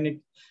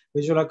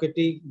visual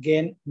acuity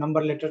gain,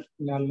 number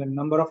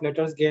of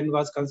letters gain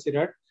was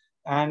considered.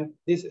 And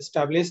this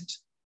established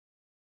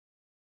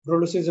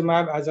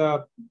brolucizumab as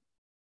a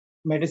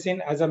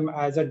medicine, as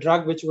a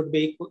drug which would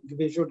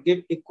give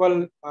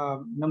equal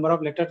number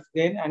of letters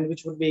gain and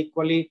which would be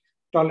equally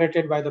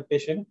tolerated by the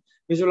patient.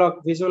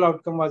 Visual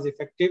outcome was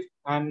effective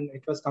and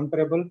it was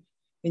comparable.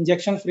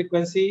 Injection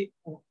frequency,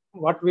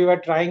 what we were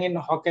trying in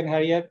Hawk and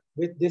Harrier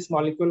with this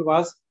molecule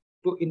was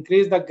to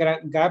increase the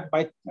gap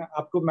by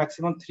up to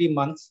maximum 3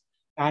 months.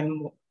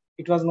 And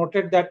it was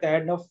noted that at the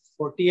end of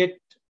 48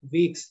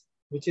 weeks,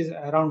 which is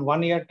around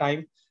 1 year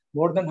time,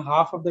 more than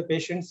half of the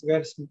patients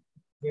were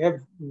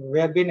we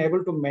have been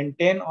able to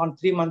maintain on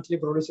 3 monthly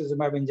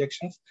brolucizumab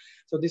injections.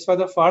 So this was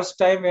the first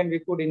time when we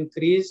could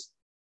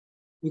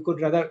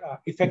rather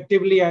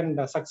effectively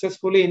and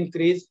successfully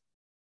increase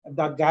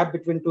the gap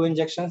between 2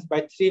 injections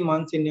by 3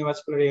 months in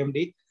neovascular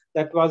AMD.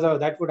 That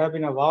would have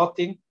been a wow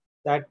thing.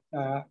 That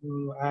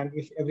and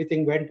if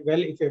everything went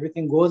well, if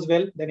everything goes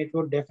well, then it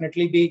would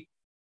definitely be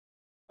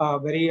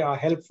very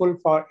helpful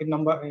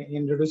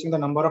in reducing the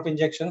number of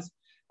injections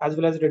as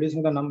well as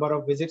reducing the number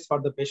of visits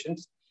for the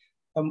patients.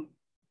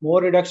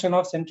 More reduction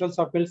of central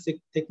subfield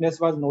thickness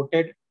was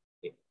noted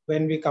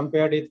when we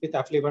compared it with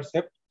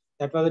aflibercept.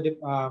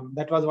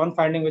 That was one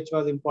finding which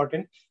was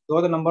important.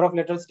 Though the number of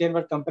lateral gain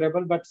were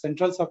comparable, but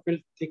central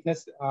subfield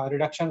thickness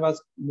reduction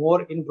was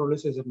more in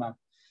brolucizumab.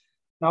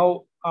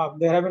 Now,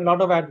 there have been a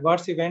lot of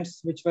adverse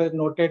events which were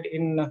noted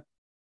in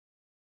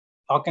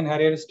Hawk and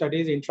Harrier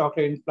studies.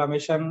 Intraocular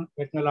inflammation,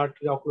 retinal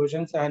artery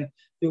occlusions, and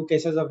few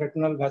cases of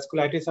retinal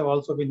vasculitis have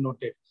also been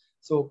noted.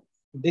 So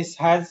this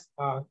has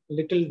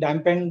little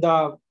dampened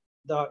the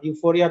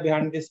euphoria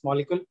behind this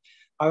molecule.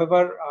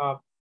 However,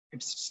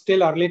 it's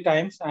still early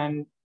times,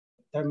 and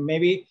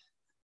maybe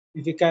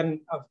if we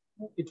can,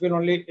 it will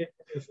only,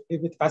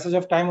 if with passage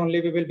of time only,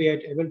 we will be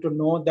able to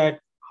know that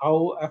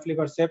how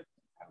aflibercept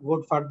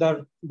would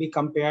further be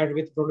compared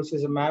with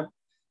brolucizumab.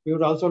 We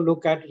would also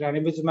look at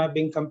ranibizumab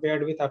being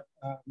compared with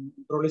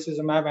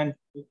brolucizumab and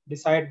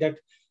decide that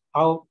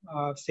how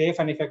safe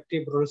and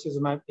effective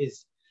brolucizumab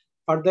is.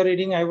 Further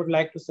reading I would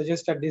like to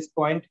suggest at this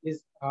point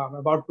is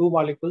about 2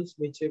 molecules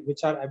which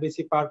are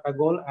abicipar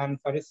pegol and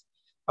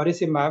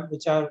faricimab,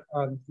 which are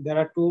there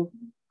are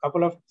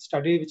couple of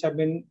studies which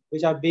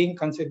are being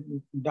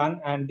done,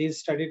 and these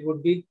studies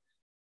would be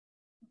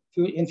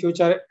in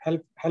future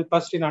help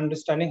us in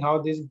understanding how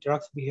these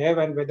drugs behave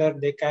and whether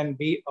they can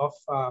be of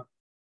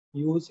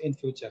use in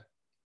future.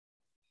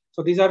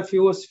 So these are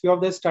few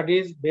of the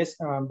studies,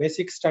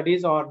 basic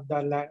studies, or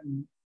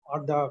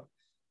the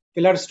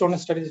pillar stone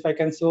studies, if I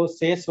can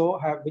say so,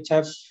 which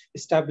have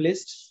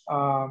established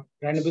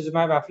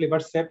ranibizumab,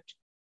 aflibercept,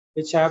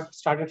 which have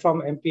started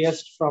from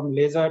MPS, from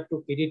laser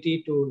to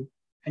PDT to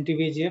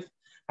anti-VEGF,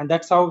 and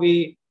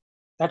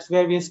that's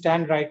where we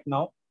stand right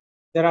now.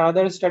 There are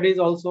other studies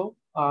also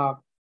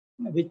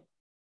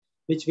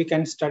which we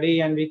can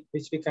study and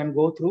which we can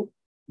go through.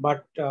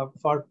 But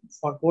for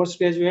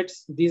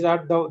postgraduates, these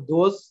are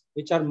those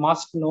which are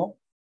must know,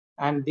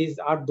 and these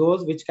are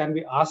those which can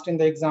be asked in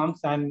the exams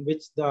and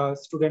which the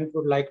student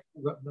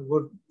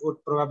would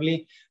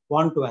probably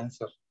want to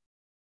answer.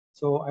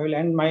 So I will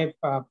end my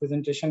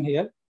presentation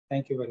here.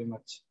 Thank you very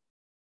much.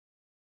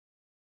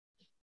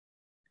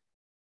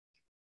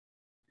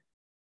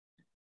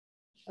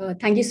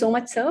 Thank you so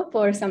much, sir,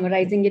 for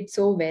summarizing it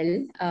so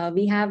well.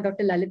 We have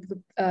Dr.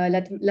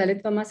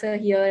 Lalit Verma sir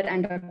here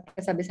and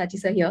Dr. Sabyasachi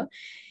sir here.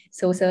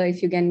 So, sir,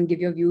 if you can give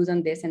your views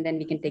on this, and then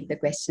we can take the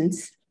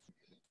questions.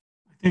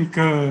 I think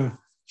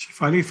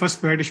Shifali, first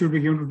priority should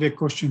be given to take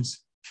questions,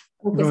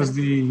 okay, because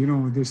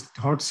sir, these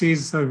hot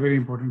seats are very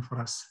important for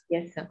us.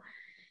 Yes, sir.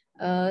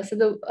 So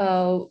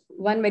the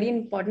one very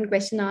important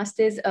question asked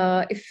is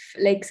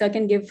if sir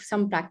can give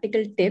some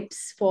practical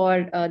tips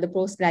for the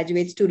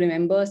postgraduates to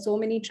remember so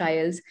many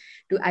trials,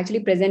 to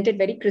actually present it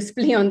very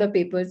crisply on the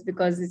papers,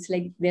 because it's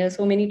like there are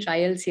so many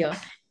trials here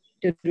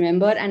to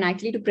remember and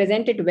actually to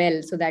present it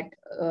well so that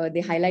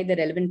they highlight the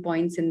relevant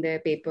points in their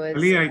papers.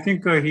 Ali, I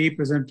think he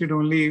presented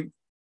only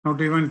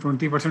not even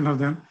 20% of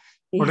them.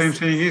 Yes. What I'm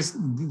saying is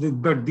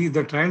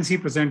the trials he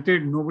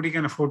presented, nobody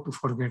can afford to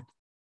forget.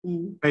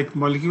 Like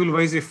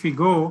molecule-wise, if we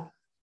go,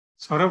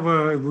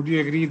 Saurabh, would you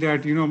agree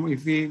that,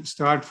 if we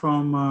start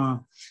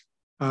from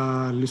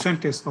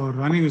Lucentis or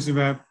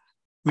ranibizumab,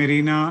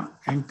 Marina,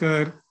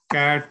 Anchor,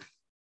 Cat,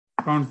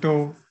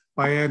 Pronto,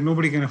 Fire,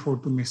 nobody can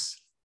afford to miss.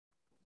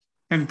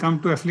 And come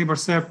to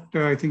aflibercept,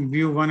 I think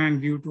View 1 and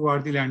View 2 are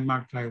the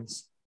landmark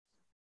trials.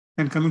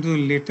 And coming to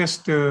the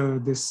latest,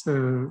 this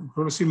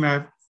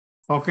brolucizumab,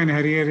 Hawk and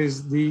Harrier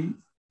is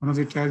one of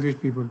the trials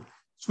which people.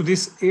 So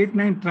these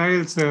 8-9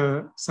 trials,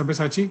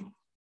 Sabyasachi,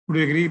 would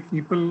you agree?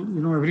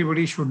 People,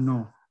 everybody should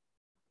know.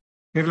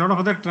 There are a lot of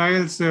other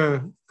trials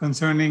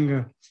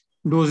concerning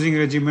dosing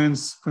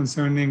regimens,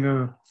 concerning,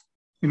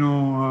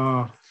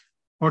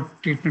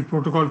 what treatment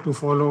protocol to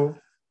follow.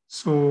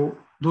 So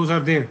those are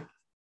there.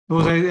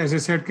 Those, as I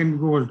said, can be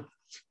Googled.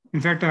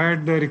 In fact, I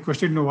had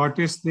requested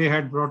Novartis. They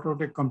had brought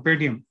out a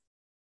compendium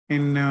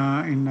in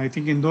I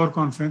think, Indore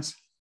conference,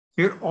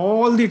 where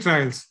all the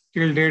trials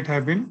till date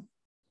have been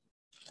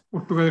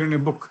put together in a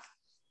book,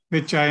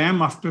 which I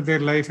am after their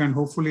life, and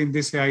hopefully in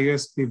this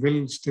AIS we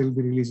will still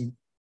be releasing.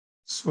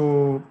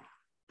 So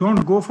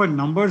don't go for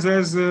numbers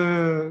as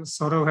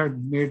Saurabh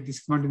had made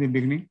this comment in the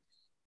beginning.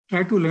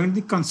 Try to learn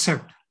the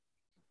concept.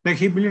 Like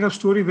he built up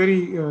story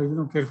very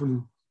carefully.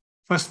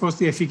 First was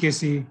the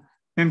efficacy,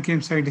 then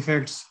came side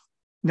effects.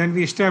 Then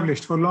we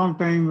established for a long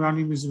time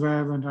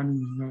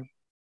ranibizumab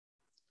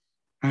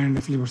and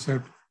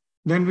aflibercept.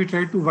 Then we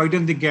tried to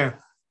widen the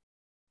gap.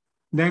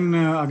 Then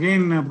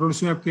again,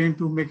 brolucizumab came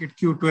to make it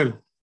Q12.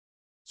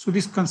 So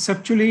this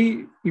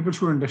conceptually, people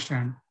should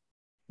understand.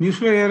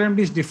 Nuclear nAMD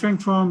is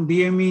different from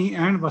DME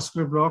and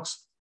vascular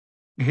blocks.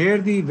 Here,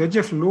 the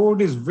VEGF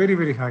load is very,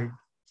 very high.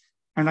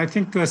 And I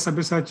think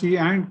Sabyasachi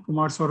and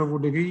Kumar Saurabh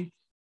would agree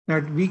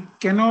that we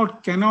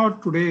cannot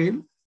today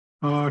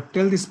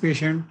tell this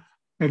patient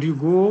that you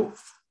go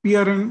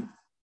PRN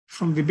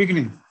from the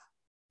beginning.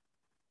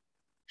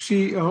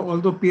 See,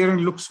 although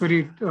PRN looks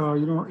very,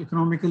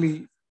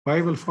 economically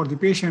viable for the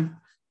patient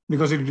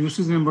because it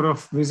reduces the number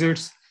of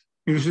visits,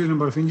 reduces the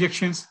number of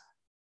injections,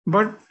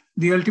 but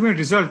the ultimate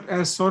result,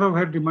 as Saurabh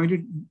had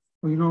reminded,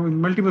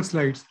 in multiple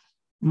slides,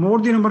 more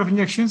the number of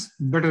injections,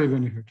 better the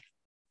benefit.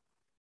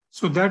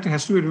 So that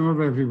has to be remembered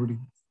by everybody.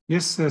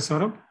 Yes,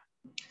 Saurabh?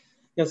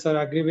 Yes, sir,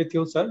 I agree with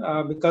you,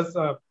 sir, because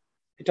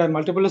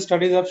multiple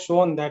studies have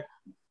shown that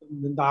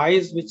the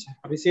eyes which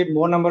received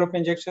more number of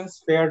injections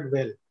fared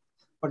well.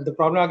 But the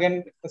problem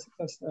again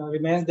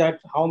remains that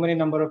how many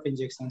number of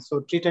injections. So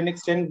treat and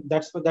extend,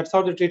 that's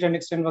how the treat and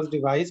extend was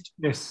devised.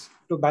 Yes.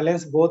 To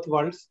balance both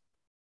worlds,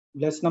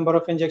 less number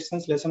of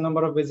injections, lesser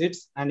number of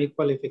visits, and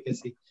equal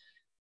efficacy.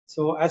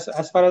 So as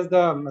far as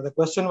the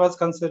question was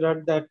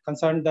concerned that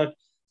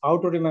how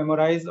to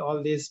memorize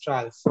all these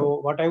trials. So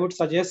what I would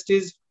suggest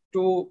is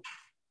to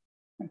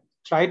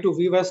try to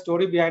weave a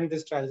story behind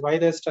these trials, why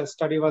this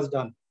study was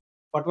done.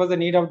 What was the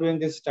need of doing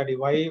this study?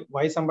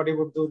 Why somebody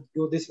would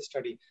do this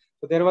study?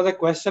 So there was a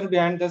question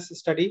behind this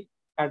study,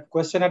 a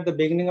question at the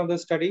beginning of the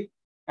study,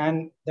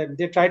 and that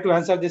they try to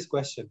answer this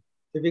question.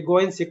 If we go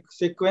in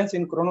sequence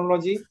in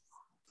chronology,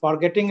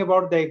 forgetting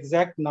about the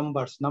exact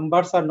numbers.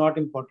 Numbers are not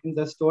important.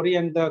 The story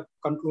and the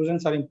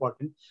conclusions are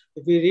important.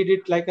 If we read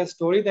it like a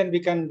story, then we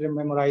can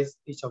memorize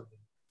each of them.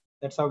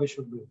 That's how we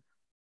should do it.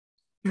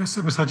 Yes,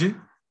 Sabyasachi.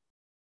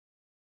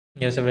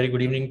 Yes, a very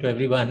good evening to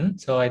everyone.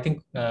 So I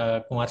think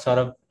Kumar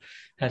Saurabh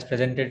has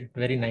presented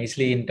very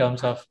nicely in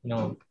terms of,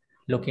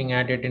 looking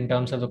at it in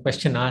terms of the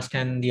question asked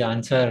and the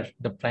answer,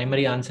 the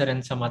primary answer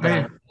and some other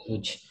answers,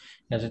 which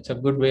yes, it's a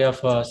good way of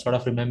sort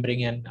of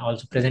remembering and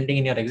also presenting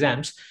in your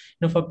exams.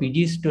 For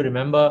PGs to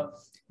remember,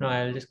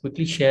 I'll just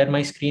quickly share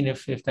my screen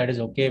if that is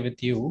okay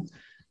with you.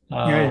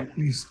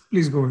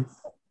 Please go ahead.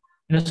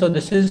 So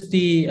this is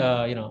the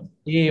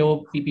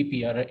AAO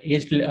PPP, or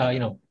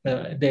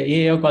the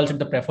AAO calls it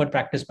the preferred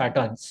practice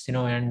patterns,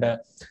 and this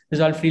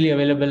is all freely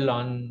available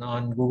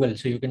on Google.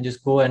 So you can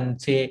just go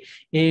and say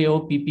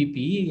AAO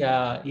PPP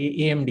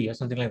AMD or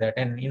something like that.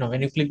 And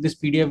when you click this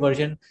PDF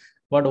version,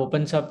 what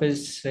opens up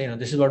is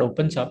this is what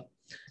opens up,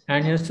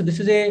 and so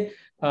this is a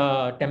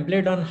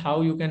template on how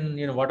you can,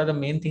 what are the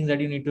main things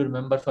that you need to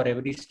remember for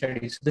every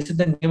study. So this is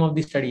the name of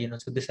the study,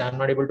 so this, I'm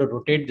not able to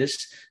rotate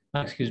this,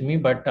 excuse me,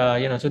 but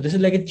so this is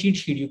like a cheat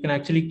sheet. You can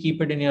actually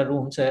keep it in your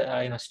rooms,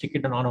 stick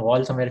it on a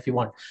wall somewhere if you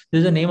want. This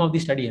is the name of the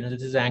study.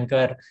 This is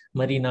Anchor,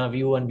 Marina,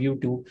 View 1, View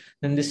 2.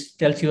 Then this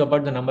tells you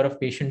about the number of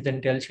patients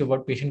and tells you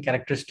about patient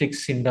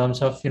characteristics in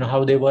terms of,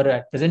 how they were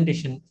at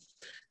presentation,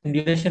 and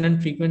duration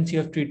and frequency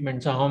of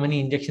treatment. So how many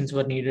injections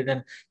were needed,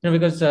 and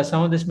because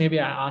some of this may be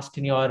asked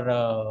in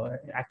your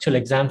actual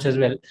exams as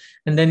well.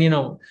 And then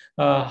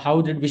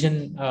how did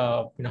vision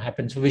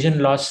happen? So vision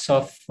loss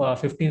of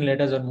 15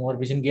 letters or more,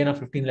 vision gain of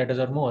 15 letters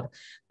or more,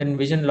 then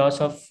vision loss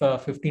of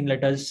 15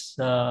 letters.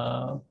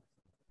 So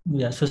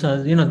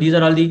these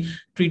are all the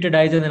treated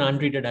eyes and then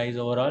untreated eyes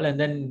overall, and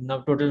then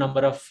total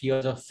number of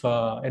years of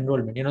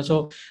enrollment.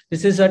 So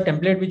this is a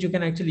template which you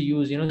can actually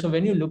use. So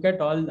when you look at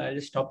all, I'll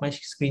just stop my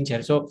screen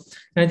share. So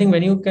I think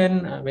when you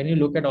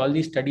look at all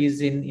these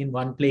studies in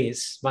one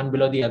place, one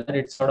below the other,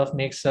 it sort of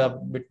makes a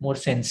bit more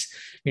sense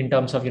in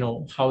terms of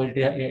how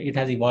it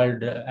has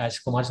evolved, as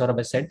Kumar Saurabh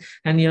has said.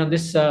 And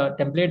this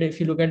template, if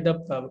you look at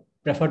the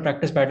preferred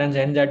practice patterns,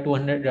 ends at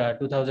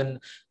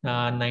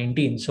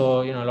 2019.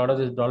 So a lot of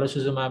this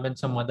brolucizumab and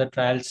some other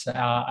trials,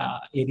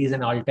 Aries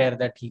and Altair,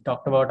 that he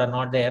talked about are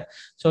not there.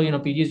 So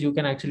PGs, you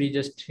can actually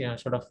just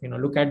sort of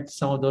look at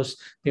some of those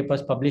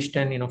papers published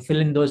and fill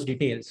in those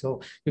details.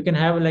 So you can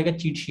have like a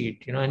cheat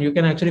sheet, and you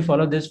can actually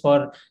follow this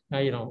for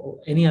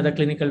any other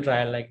clinical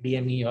trial like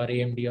DME or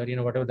AMD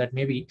or whatever that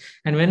may be.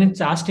 And when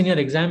it's asked in your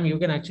exam, you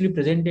can actually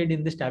present it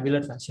in this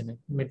tabular fashion.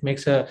 It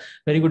makes a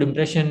very good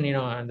impression,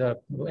 and the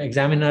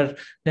examiner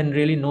then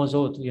really knows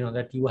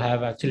that you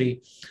have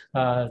actually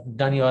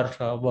done your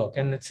work,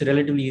 and it's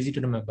relatively easy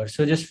to remember.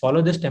 So just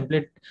follow this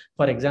template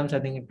for exams. I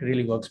think it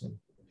really works well.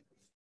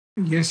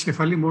 Yes,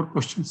 Shefali, more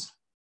questions.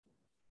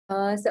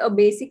 So a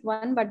basic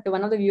one, but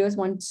one of the viewers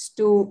wants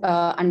to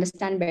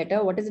understand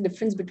better. What is the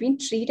difference between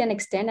treat and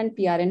extend and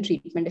PRN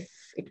treatment, if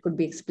it could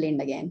be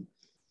explained again?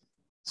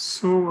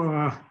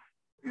 So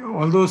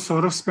although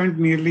Saurabh spent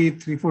nearly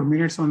 3-4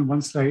 minutes on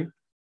one slide,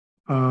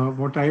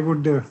 what I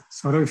would,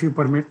 Saurabh, if you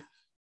permit,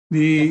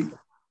 the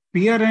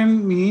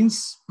PRN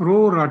means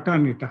pro rata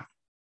neta.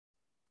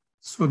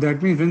 So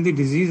that means when the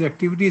disease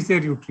activity is there,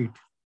 you treat.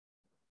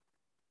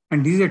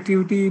 And disease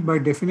activity by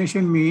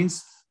definition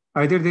means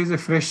either there is a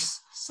fresh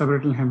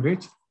subretinal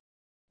hemorrhage,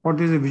 or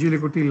there is a visual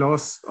acuity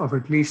loss of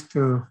at least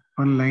 1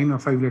 line or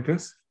 5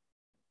 letters,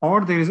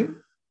 or there is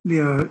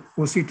the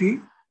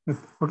OCT.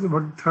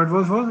 What third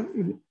was?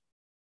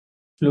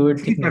 Fluid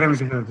thickness.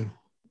 Parameters are there.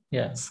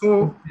 Yeah.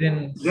 So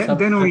then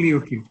only you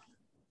treat.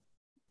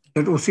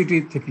 that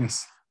OCT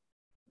thickness.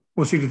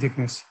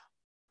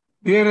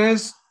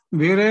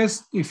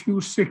 Whereas if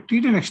you say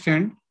treat and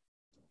extend,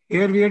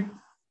 here we are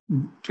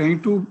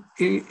trying to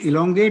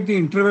elongate the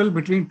interval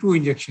between two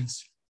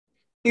injections,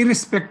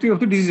 irrespective of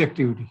the disease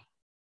activity.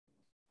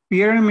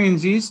 PRN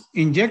means is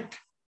inject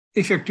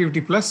if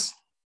activity plus,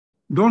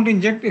 don't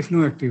inject if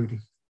no activity.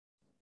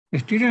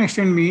 Treat and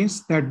extend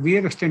means that we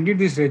have extended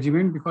this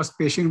regimen because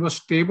patient was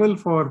stable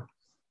for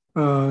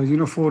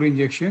 4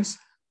 injections.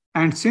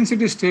 And since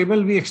it is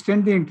stable, we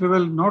extend the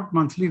interval not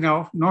monthly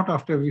now, not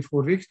after every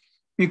 4 weeks.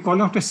 We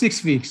call after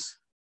 6 weeks.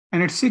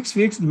 And at 6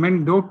 weeks,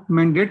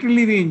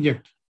 mandatorily we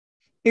inject,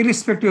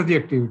 irrespective of the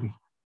activity.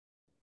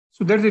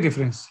 So that's the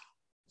difference.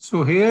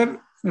 So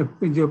here,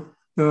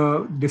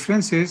 the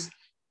difference is,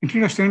 in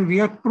treat and extend, we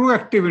are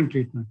proactive in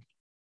treatment.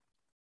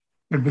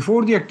 But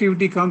before the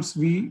activity comes,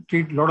 we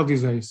treat a lot of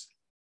these eyes.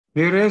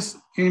 Whereas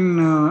in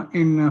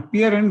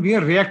PRN, we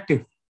are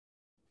reactive.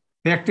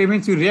 Reactive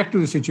means we react to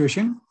the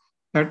situation.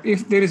 That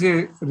if there is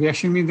a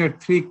reaction, means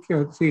that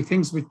three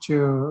things which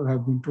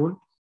have been told.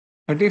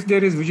 That if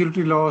there is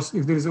visuality loss,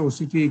 if there is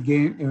OCT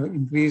gain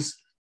increase,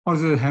 or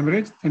there is a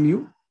hemorrhage, then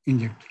you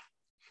inject.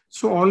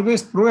 So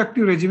always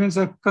proactive regimens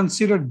are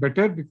considered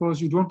better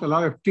because you don't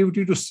allow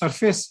activity to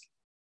surface,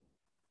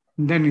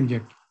 then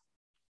inject.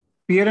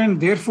 PRN,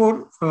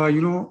 therefore, with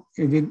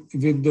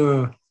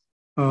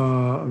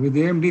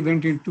AMD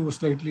went into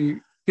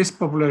slightly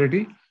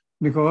dispopularity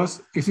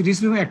because if it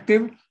is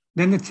active,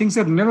 then the things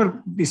are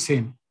never the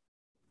same.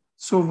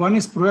 So one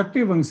is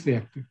proactive, one is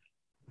reactive.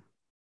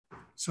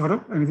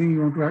 Saurabh, anything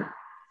you want to add?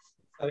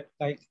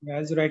 Like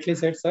as you rightly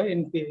said, sir,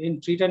 in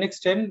treat and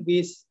extend,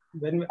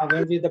 when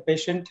the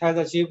patient has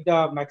achieved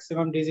the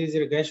maximum disease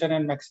regression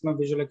and maximum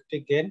visual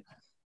acuity gain,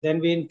 then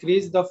we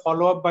increase the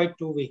follow-up by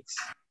 2 weeks.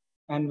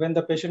 And when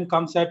the patient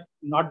comes at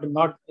not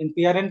in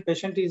PRN,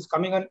 patient is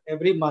coming on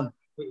every month.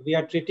 We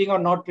are treating or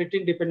not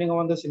treating depending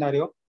on the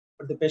scenario,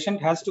 but the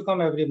patient has to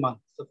come every month.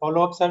 So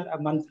follow-ups are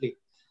monthly.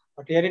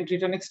 But here in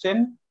treat and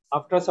extend,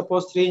 after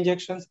suppose 3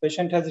 injections,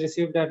 patient has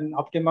received an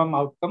optimum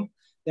outcome.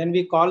 Then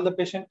we call the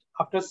patient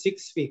after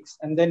 6 weeks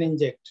and then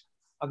inject.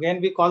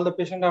 Again, we call the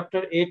patient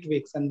after 8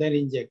 weeks and then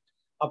inject.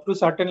 Up to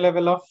certain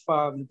level of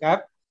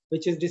gap,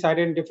 which is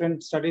decided in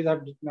different studies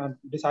are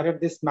decided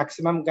this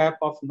maximum gap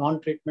of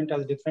non-treatment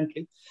as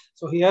differently.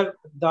 So here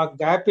the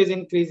gap is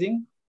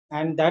increasing,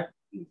 and that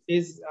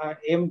is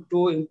aimed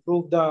to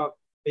improve the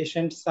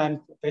patients and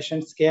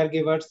patients'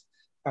 caregivers,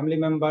 family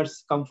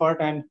members'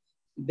 comfort, and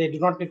they do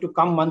not need to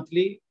come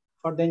monthly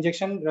for the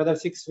injection, rather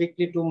 6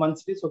 weekly, 2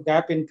 monthly. So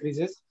gap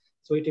increases,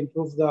 so it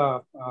improves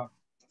the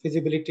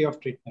feasibility of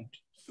treatment.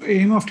 So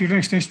aim of treatment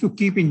extension is to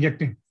keep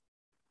injecting.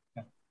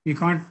 Yeah. You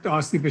can't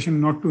ask the patient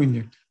not to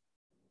inject.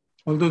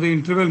 Although the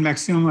interval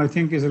maximum, I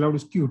think, is allowed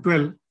is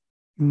Q12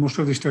 in most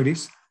of the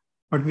studies,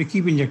 but we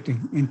keep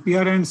injecting. In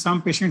PRN,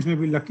 some patients may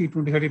be lucky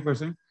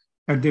 20-30%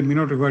 that they may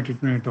not require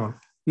treatment at all.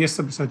 Yes,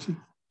 Sabyasachi?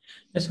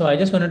 So I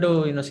just wanted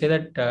to say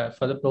that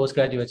for the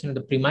postgraduates,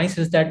 the premise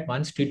is that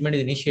once treatment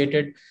is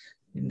initiated,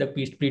 the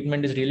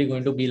treatment is really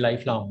going to be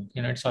lifelong.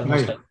 It's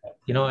almost like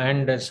that,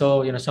 and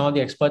so some of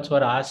the experts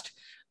were asked,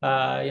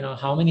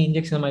 how many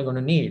injections am I going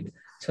to need?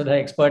 So the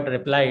expert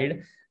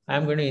replied,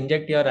 I'm going to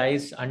inject your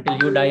eyes until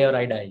you die or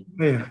I die.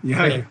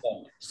 Yeah.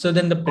 So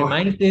then the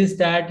premise is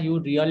that you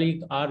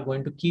really are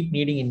going to keep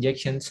needing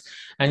injections.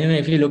 And,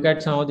 if you look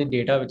at some of the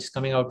data which is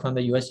coming out from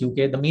the US,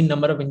 UK, the mean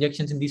number of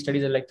injections in these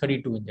studies are like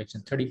 32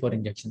 injections, 34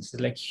 injections.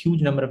 It's like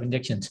huge number of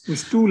injections.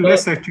 It's too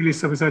less actually,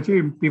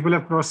 Sabyasachi. People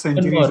have crossed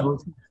centuries.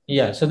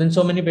 Yeah. So then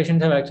so many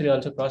patients have actually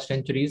also crossed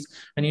centuries.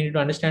 And you need to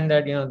understand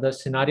that, the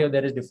scenario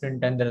there is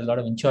different and there is a lot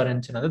of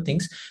insurance and other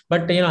things.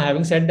 But,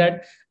 having said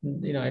that,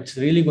 it's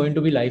really going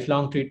to be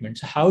lifelong treatment.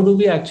 So how do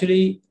we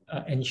actually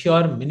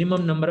ensure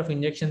minimum number of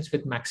injections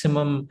with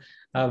maximum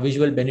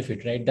visual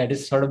benefit, right? That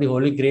is sort of the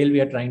holy grail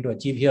we are trying to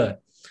achieve here.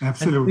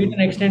 Absolutely. And treat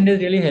and extend is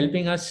really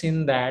helping us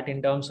in that,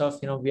 in terms of,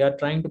 we are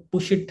trying to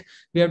push it.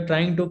 We are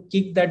trying to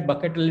kick that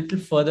bucket a little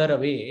further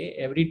away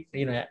every,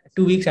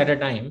 2 weeks at a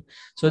time,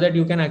 so that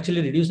you can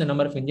actually reduce the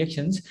number of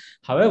injections.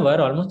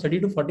 However, almost 30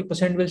 to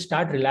 40% will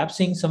start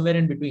relapsing somewhere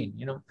in between.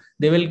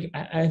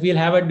 We'll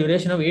have a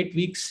duration of 8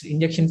 weeks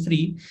injection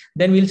free.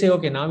 Then we'll say,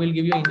 okay, now we'll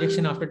give you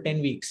injection after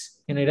 10 weeks.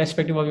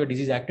 Irrespective of your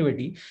disease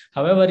activity.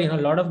 However,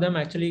 a lot of them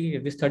actually,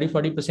 this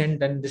 30-40%,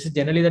 then this is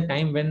generally the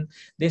time when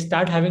they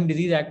start having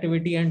disease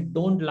activity and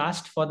don't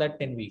last for that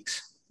 10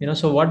 weeks.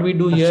 So what we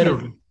do here,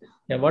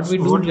 what we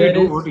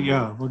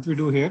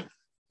do here.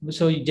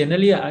 So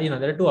generally,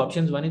 there are two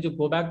options. One is you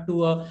go back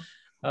to a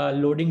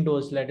loading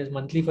dose, that is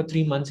monthly for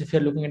 3 months if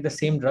you're looking at the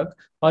same drug,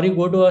 or you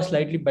go to a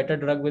slightly better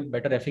drug with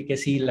better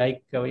efficacy,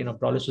 like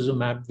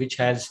brolucizumab, which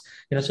has,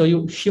 so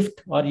you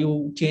shift or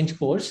you change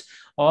course,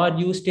 or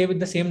you stay with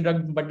the same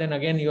drug, but then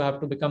again you have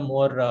to become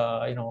more,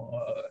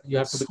 you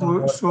have to become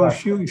more. So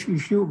if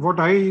you, what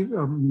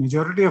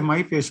majority of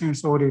my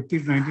patients, over 80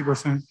 to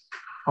 90%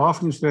 of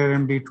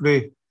nAMD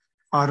today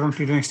are on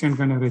treat and extend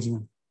kind of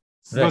regimen.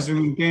 Because we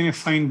maintain a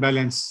fine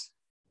balance,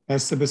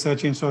 as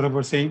Sabyasachi and Saurabh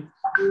were saying,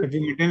 that we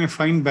maintain a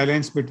fine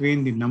balance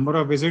between the number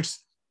of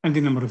visits and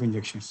the number of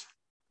injections.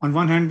 On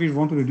one hand, we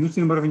want to reduce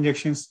the number of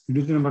injections,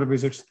 reduce the number of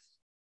visits,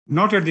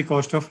 not at the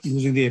cost of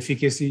losing the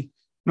efficacy,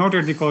 not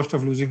at the cost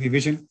of losing the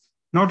vision,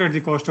 not at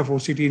the cost of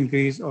OCT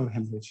increase or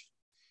hemorrhage.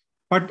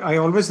 But I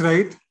always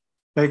write,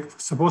 like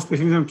suppose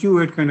patient is on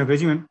Q8 kind of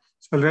regimen,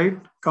 so I'll write,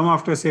 come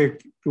after say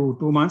 2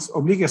 months,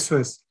 oblique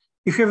SOS.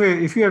 If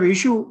you have an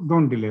issue,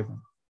 don't delay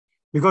them.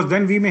 Because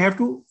then we may have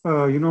to,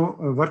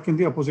 work in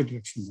the opposite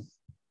direction.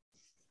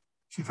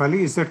 Shifali,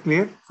 is that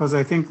clear? Because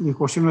I think the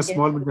question was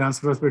small, but the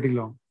answer was pretty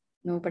long.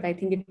 No, but I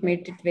think it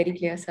made it very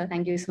clear, sir.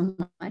 Thank you so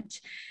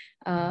much.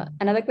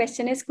 Another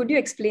question is, could you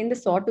explain the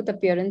sawtooth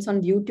appearance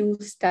on View 2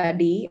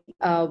 study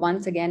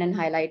once again and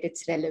highlight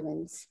its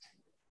relevance?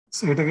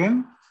 Say it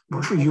again.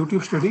 What's the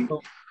YouTube study?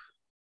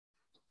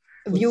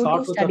 View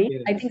 2 study.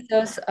 Appearance. I think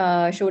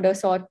sir showed a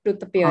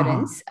sawtooth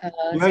appearance.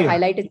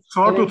 Highlight its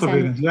sawtooth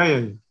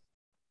appearance.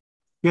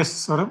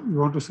 Yes, Saurabh, you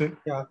want to say?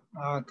 Yeah.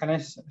 Can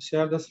I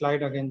share the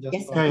slide again?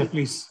 Yes,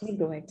 please.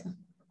 Go ahead, sir.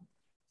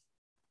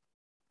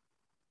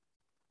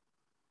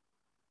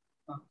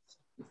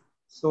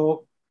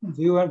 So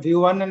View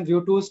 1 and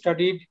View 2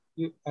 studies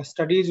did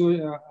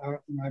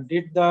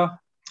the.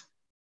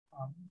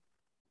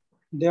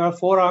 There are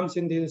 4 arms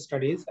in these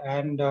studies,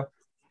 and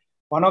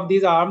one of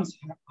these arms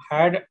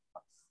had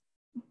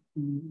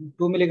 2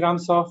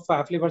 milligrams of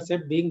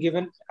aflibercept being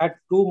given at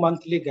 2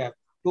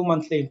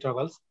 monthly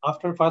intervals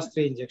after first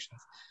 3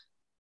 injections.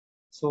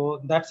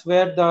 So that's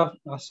where the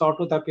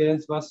sawtooth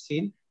appearance was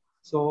seen.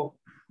 So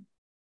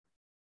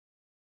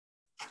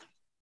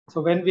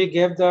when we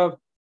gave the,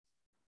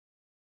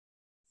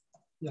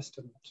 just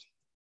a minute.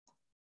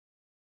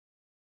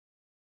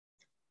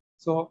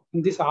 So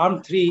in this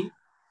arm 3,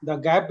 the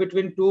gap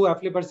between 2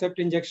 aflibercept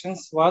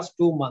injections was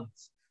 2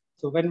 months.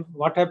 So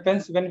what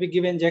happens when we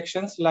give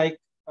injections, like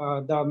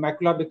the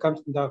macula becomes,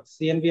 the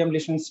CNVM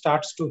lesion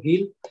starts to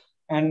heal,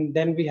 and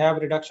then we have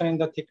reduction in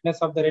the thickness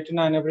of the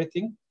retina and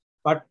everything.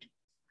 But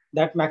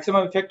that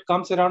maximum effect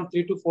comes around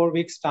 3 to 4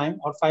 weeks time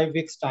or 5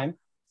 weeks time.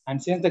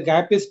 And since the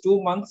gap is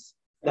 2 months,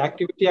 the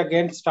activity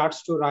again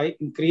starts to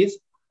increase,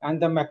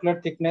 and the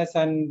macular thickness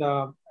and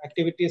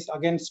activities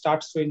again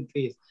starts to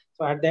increase.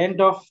 So at the end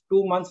of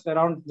 2 months,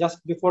 around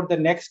just before the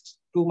next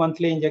 2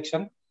 monthly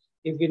injection,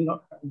 if we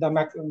know the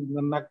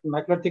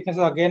macular thickness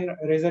is again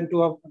risen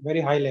to a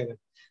very high level.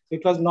 So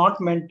it was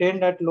not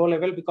maintained at low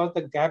level because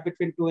the gap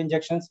between 2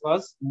 injections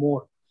was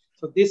more.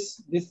 So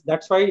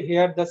that's why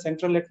here the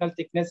central retinal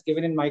thickness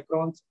given in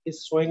microns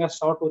is showing a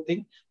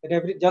sawtoothing. That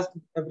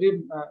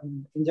every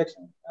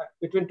injection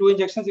between 2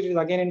 injections, it is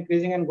again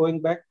increasing and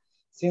going back.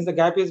 Since the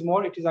gap is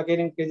more, it is again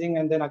increasing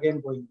and then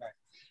again going back.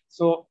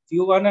 So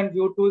View 1 and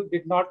View 2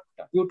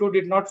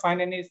 did not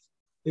find any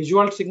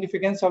visual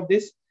significance of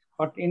this,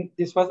 but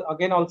this was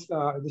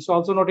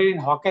also noted in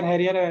Hawk and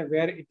Harrier,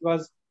 where it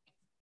was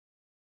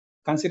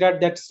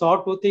considered that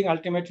sawtoothing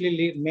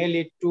ultimately may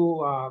lead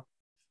to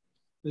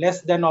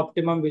less than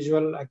optimum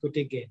visual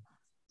acuity gain.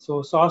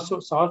 So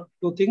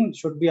sawtoothing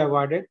should be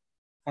avoided,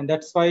 and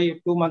that's why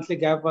 2 monthly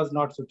gap was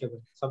not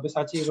suitable.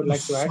 Sabyasachi, you would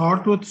like to add?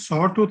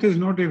 Sawtooth is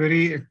not a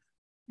very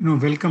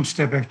welcome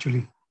step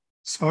actually.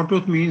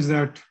 Sawtooth means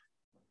that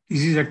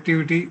disease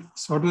activity,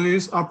 sawtooth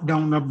is up,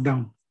 down, up,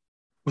 down.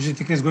 Which is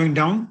thickness going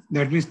down,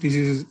 that means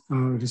disease is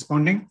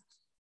responding.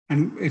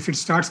 And if it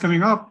starts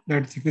coming up,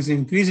 that thickness is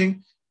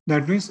increasing,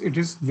 that means it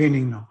is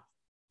waning now.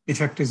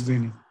 Effect is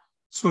waning.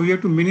 So we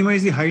have to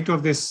minimize the height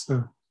of this.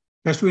 It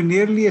has to be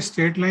nearly a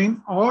straight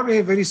line or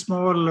a very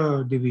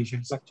small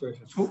deviation.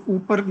 Fluctuation. So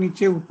ऊपर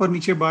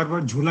नीचे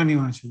बार-बार झूला नहीं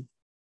होना चाहिए.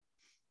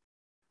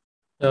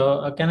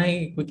 So can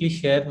I quickly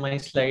share my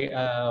slide,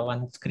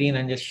 one screen,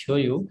 and just show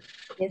you?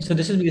 Yes. So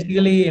this is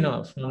basically,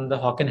 from the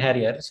Hawk and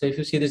Harrier. So if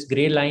you see this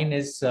gray line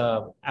is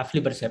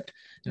aflibercept,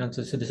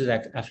 so this is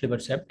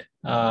aflibercept,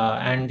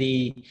 and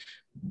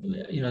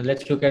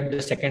let's look at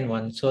the second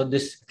one. So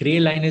this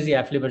gray line is the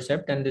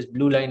aflibercept, and this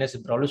blue line is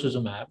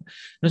brolucizumab.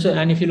 So,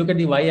 and if you look at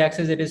the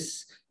y-axis, it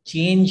is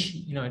change.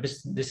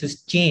 This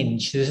is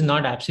change. This is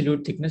not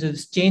absolute thickness.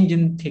 It's change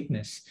in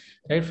thickness,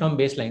 right, from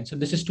baseline. So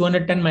this is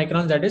 210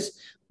 microns. That is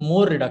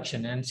more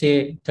reduction, and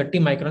say 30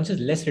 microns is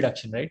less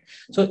reduction, right?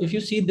 So if you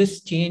see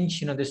this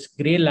change, this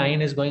gray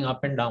line is going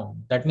up and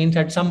down. That means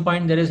at some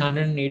point there is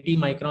 180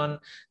 micron,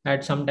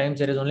 at sometimes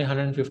there is only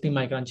 150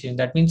 micron change.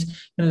 That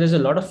means, there's a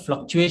lot of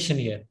fluctuation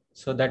here.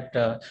 So that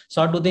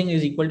sawtoothing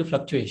is equal to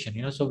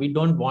fluctuation, so we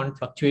don't want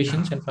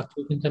fluctuations, and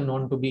fluctuations are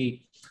known to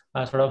be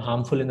sort of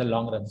harmful in the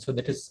long run. So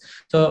that is,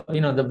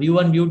 the View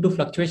 1, View 2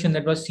 fluctuation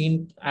that was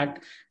seen at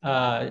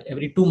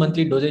every 2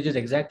 monthly dosage is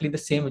exactly the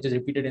same, which is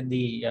repeated in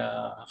the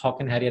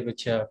Hawk and Harrier,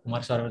 which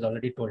Kumar Saurabh has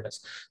already told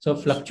us. So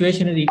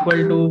fluctuation is equal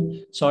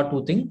to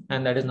sawtoothing,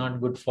 and that is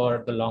not good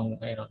for the long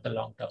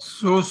term.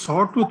 So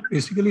sawtooth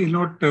basically is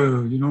not,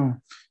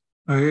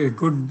 a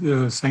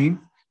good sign.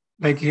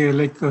 Like here,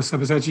 like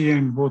Sabyasachi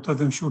and both of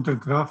them showed the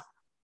graph.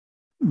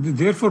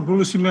 Therefore,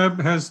 brolucizumab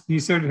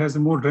has a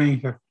more drying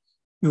effect.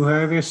 You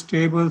have a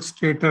stable,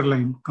 straighter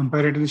line,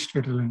 comparatively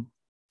straighter line.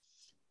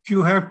 If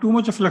you have too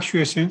much of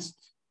fluctuations,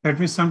 that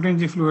means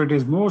sometimes the fluid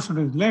is more,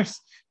 sometimes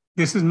less.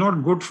 This is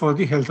not good for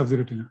the health of the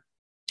retina.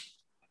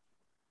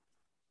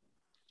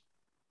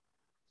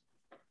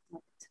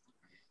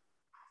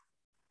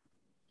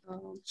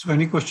 So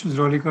any questions,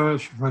 Rolika,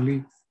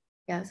 Shivali?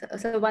 Yeah,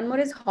 so one more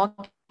is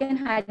Hawk and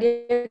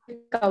Harrier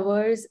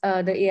covers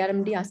the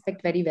ARMD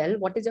aspect very well.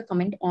 What is your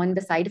comment on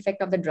the side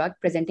effect of the drug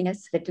presenting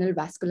as retinal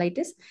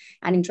vasculitis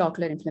and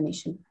intraocular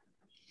inflammation?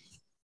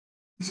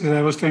 So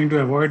I was trying to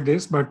avoid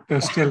this, but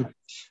still.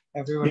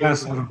 Everybody would like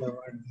to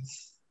avoid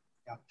this.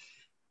 Yeah.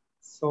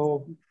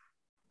 So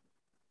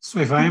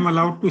if I am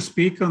allowed to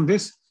speak on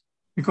this,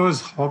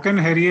 because Hawk and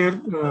Harrier,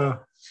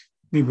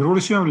 the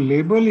brochure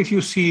label, if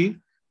you see,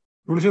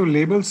 brochure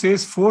label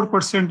says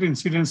 4%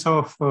 incidence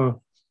of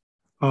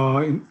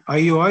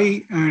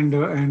IOI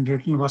and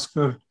retinal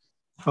vascular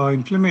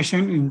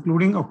inflammation,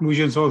 including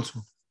occlusions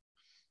also.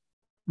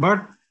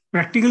 But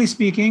practically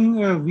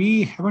speaking,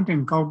 we haven't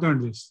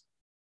encountered this.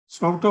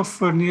 So out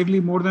of nearly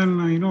more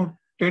than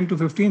 10 to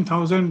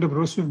 15,000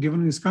 brochures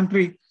given in this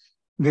country,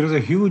 there was a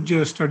huge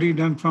study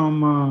done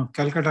from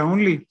Calcutta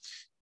only,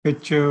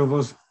 which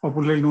was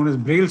popularly known as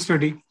Braille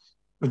study,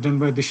 was done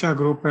by Disha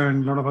Group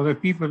and a lot of other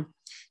people,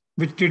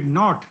 which did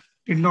not.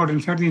 In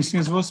fact, the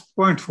incidence was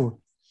 0.4.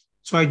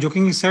 So I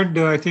jokingly said,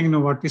 I think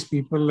Novartis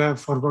people have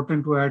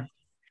forgotten to add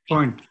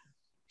point.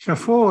 So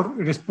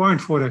 4, it is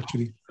 0.4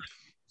 actually.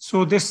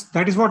 So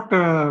that is what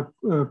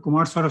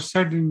Kumar Saurabh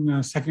said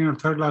in second or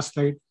third last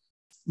slide,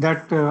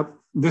 that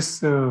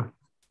this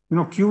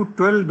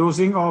Q12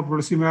 dosing of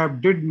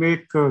brolucizumab did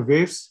make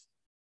waves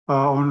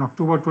on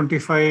October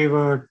 25,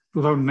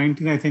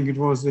 2019. I think it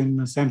was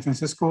in San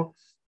Francisco.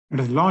 It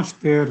has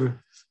launched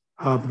their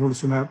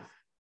brolucizumab.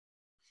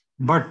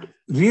 But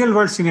real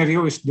world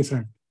scenario is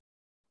different,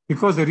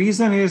 because the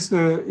reason is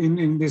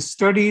in these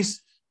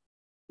studies,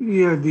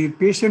 the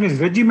patient is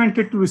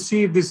regimented to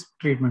receive these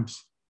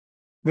treatments.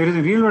 Whereas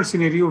in real world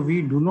scenario,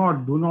 we do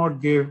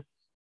not give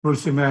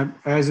brolucizumab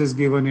as is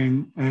given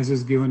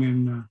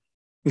in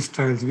these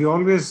trials. We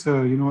always,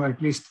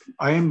 at least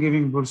I am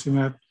giving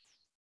brolucizumab,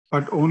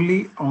 but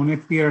only on a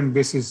PRN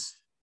basis.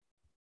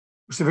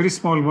 It's a very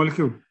small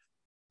molecule.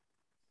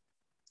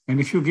 And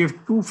if you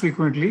give too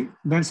frequently,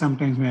 then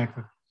sometimes may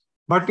occur.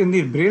 But in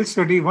the Braille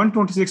study,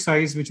 126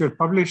 eyes which were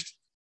published,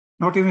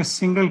 not even a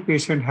single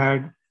patient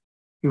had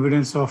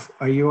evidence of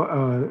this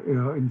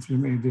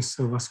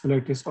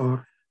vasculitis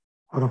or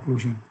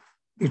occlusion.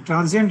 The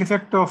transient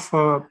effect of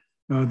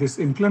this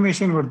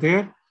inflammation were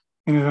there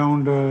in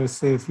around,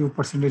 say, a few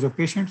percentage of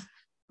patients,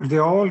 but they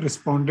all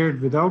responded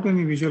without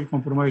any visual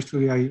compromise to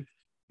the eye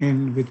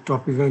and with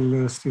topical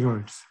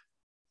steroids.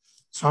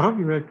 Saurabh,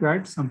 you would like to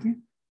add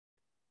something?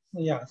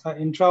 Yeah, so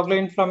intraocular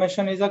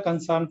inflammation is a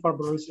concern for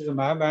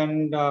brolucizumab,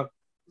 and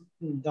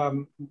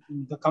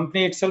the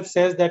company itself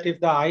says that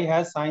if the eye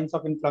has signs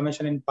of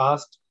inflammation in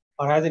past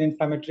or has an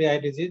inflammatory eye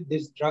disease,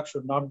 this drug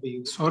should not be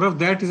used. Saurabh,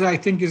 that is, I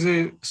think, is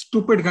a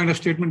stupid kind of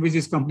statement which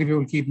this company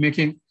will keep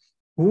making.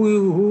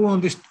 Who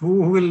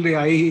will the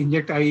eye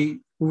inject eye?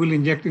 Who will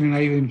inject in an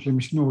eye with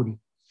inflammation? Nobody.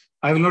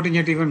 I will not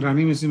inject even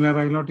ranibizumab.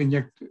 I will not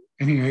inject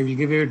anything. I will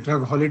give a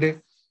drug holiday.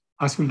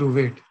 Ask people to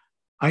wait.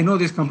 I know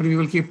this company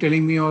will keep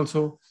telling me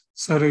also,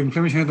 sir,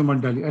 inflammation hai to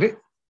mat dali. Arey,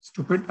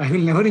 stupid. I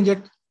will never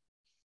inject.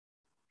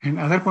 And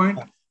other point.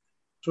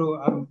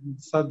 True.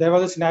 So there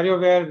was a scenario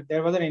where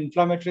there was an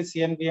inflammatory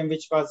CNVM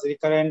which was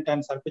recurrent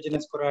and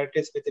serpiginous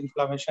choroiditis with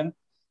inflammation.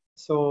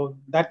 So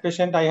that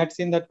patient, I had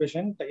seen that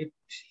patient.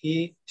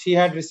 She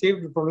had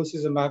received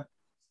brolucizumab,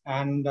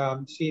 and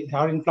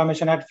her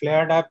inflammation had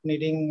flared up,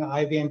 needing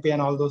IVMP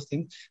and all those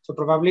things. So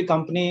probably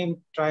company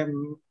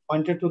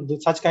pointed to do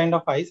such kind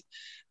of eyes,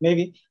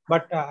 maybe.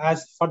 But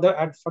as for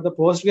the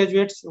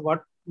postgraduates,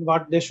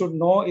 what they should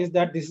know is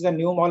that this is a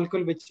new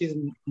molecule which is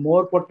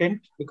more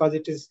potent because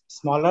it is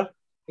smaller,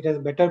 it has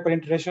better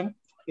penetration,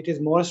 it is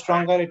more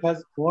stronger, it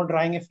has more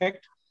drying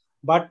effect.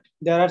 But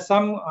there are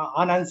some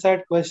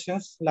unanswered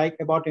questions like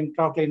about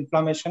intraocular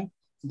inflammation,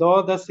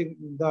 though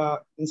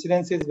the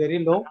incidence is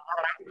very low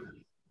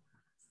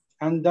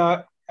and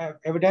the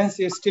evidence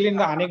is still in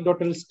the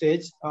anecdotal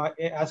stage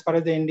as far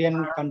as the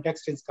Indian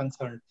context is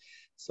concerned.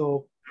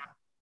 So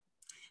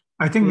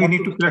I think we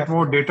need to collect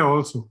more data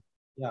also.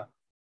 Yeah.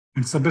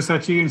 And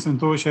Sabyasachi and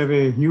Santosh have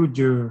a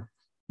huge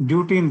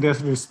duty in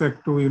this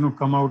respect to,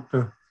 come out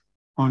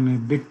on a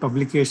big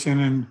publication,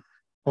 and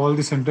all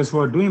the centers who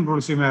are doing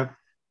brolucizumab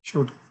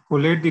should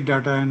collate the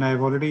data, and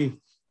I've already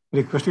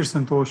requested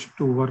Santosh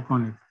to work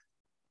on it.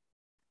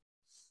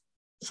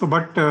 So,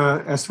 but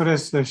as far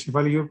as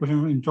Shivali, your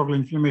question, intraocular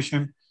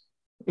inflammation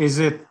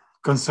is a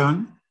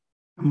concern.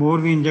 The more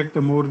we inject,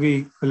 the more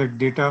we collect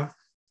data,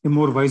 the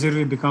more wiser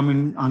we become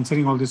in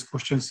answering all these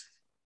questions.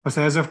 But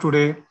as of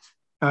today,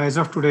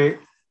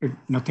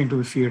 nothing to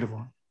be feared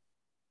about.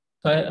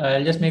 So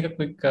I'll just make a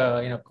quick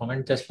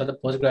comment just for the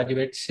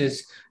postgraduates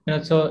is,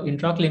 so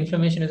intraocular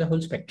inflammation is a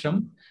whole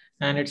spectrum,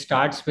 and it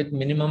starts with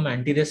minimum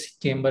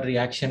anti-rest chamber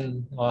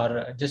reaction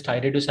or just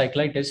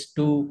iridocyclitis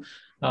to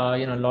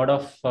a lot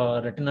of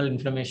retinal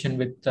inflammation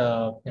with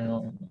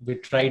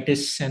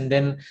vitritis, and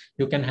then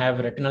you can have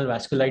retinal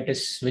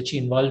vasculitis, which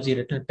involves the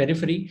retinal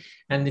periphery,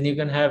 and then you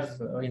can have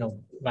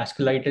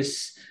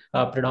vasculitis,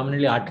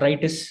 predominantly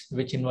arteritis,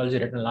 which involves the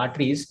retinal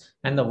arteries,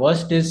 and the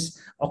worst is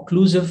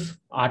occlusive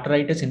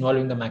arteritis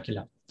involving the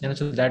macula.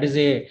 So that is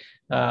a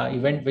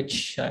event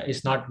which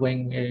is not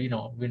going,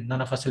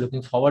 none of us are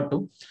looking forward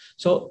to.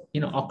 So,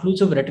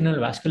 occlusive retinal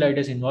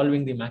vasculitis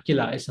involving the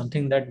macula is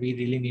something that we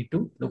really need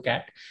to look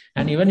at.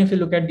 And even if you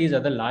look at these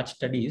other large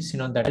studies,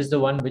 that is the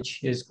one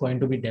which is going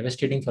to be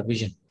devastating for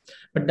vision.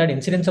 But that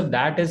incidence of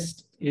that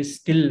is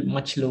still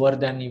much lower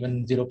than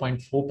even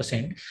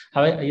 0.4%.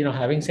 However,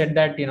 having said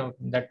that,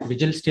 that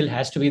vigil still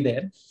has to be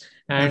there.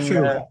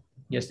 And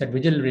yes, that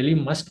vigil really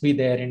must be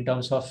there in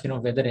terms of,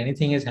 whether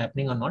anything is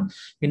happening or not.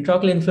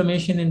 Intraocular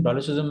inflammation in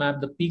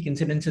brolucizumab, the peak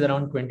incidence is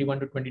around 21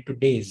 to 22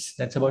 days.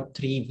 That's about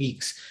 3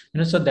 weeks.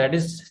 So that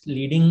is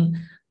leading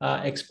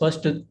experts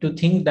to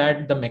think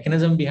that the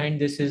mechanism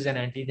behind this is an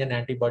antigen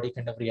antibody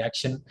kind of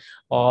reaction,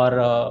 or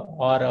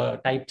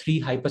a type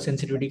 3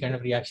 hypersensitivity kind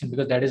of reaction,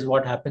 because that is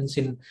what happens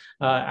in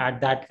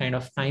at that kind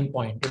of time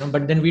point.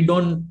 But then we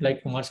don't,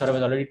 like Kumar Saurabha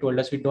has already told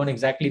us, we don't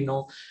exactly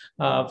know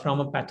from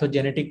a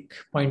pathogenetic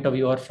point of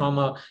view, or from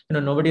a,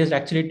 nobody has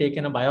actually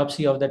taken a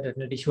biopsy of that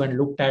retinal tissue and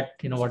looked at,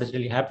 what is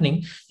really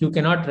happening. You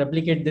cannot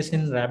replicate this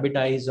in rabbit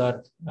eyes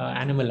or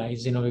animal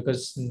eyes,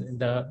 because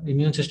the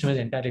immune system is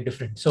entirely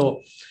different.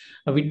 So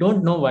we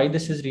don't know why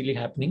this is really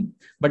happening,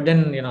 but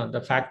then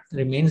the fact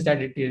remains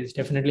that it is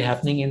definitely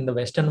happening in the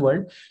Western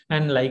world,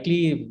 and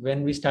likely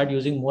when we start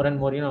using more and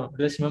more,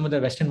 let's remember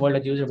the Western world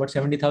has used about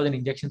 70,000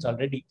 injections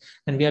already,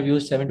 and we have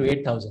used 7,000 to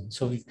 8,000.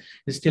 So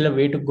there's still a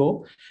way to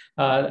go.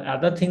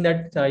 Other thing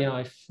that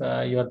if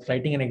you are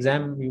writing an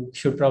exam, you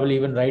should probably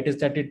even write is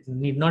that it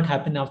need not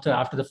happen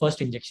after the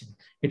first injection.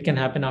 It can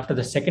happen after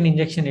the second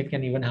injection. It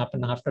can even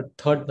happen after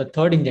the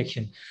third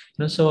injection.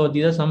 So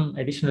these are some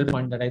additional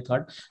points that I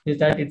thought, is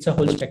that it's a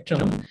whole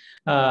spectrum.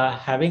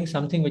 Having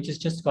something which is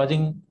just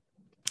causing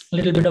a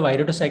little bit of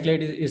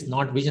iridocyclite is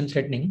not vision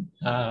threatening.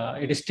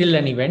 It is still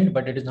an event,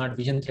 but it is not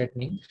vision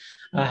threatening.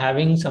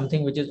 Having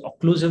something which is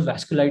occlusive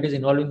vasculitis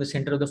involving the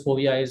center of the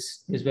fovea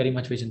is very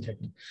much vision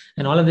threatening.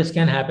 And all of this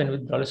can happen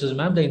with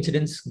brolucizumab. The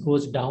incidence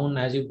goes down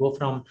as you go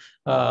from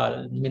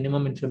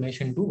minimum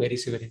inflammation to very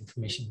severe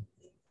inflammation.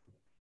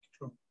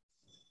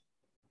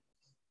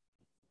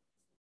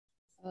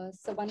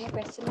 So one more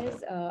question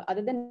is,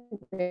 other than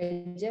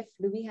VEGF,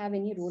 do we have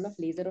any role of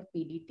laser or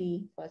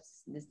PDT for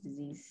this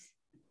disease?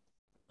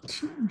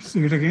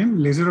 Say it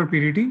again, laser or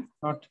PDT?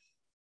 Not.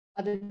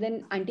 Other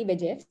than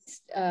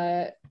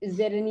anti-VEGFs, is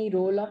there any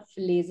role of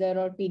laser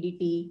or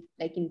PDT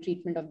like in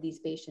treatment of these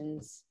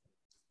patients?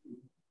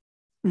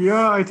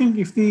 Yeah, I think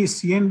if the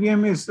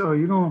CNVM is,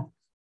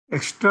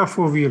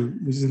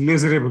 extrafoveal, which is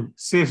laserable,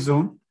 safe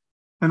zone,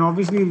 then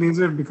obviously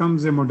laser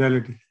becomes a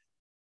modality.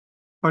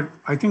 But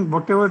I think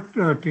whatever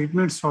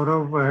treatment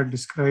Saurabh had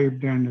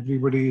described, and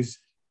everybody's,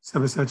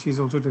 Sabyasachi is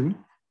also telling,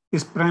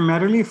 is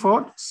primarily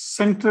for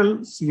central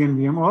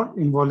CNVM or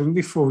involving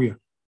the fovea.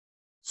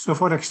 So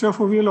for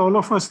extrafoveal, all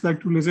of us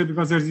like to laser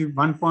because there's the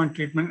 1 point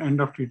treatment,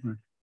 end of treatment.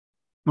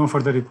 No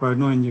further required,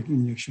 no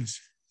injections.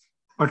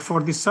 But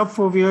for the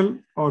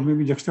subfoveal or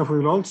maybe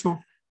juxtafoveal also,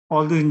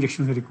 all these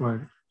injections are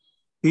required.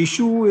 The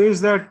issue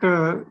is that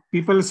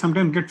people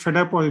sometimes get fed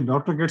up, or the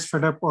doctor gets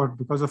fed up, or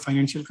because of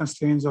financial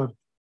constraints or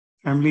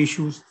family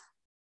issues.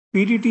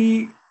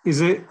 PDT is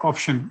an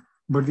option,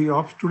 but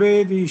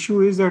today the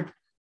issue is that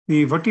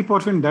the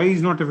verteporfin dye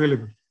is not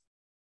available.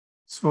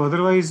 So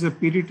otherwise, the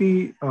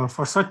PDT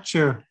for such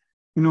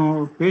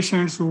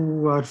patients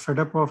who are fed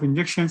up of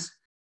injections,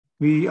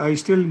 I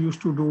still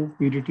used to do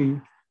PDT,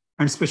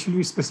 and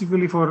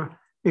specifically for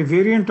a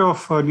variant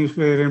of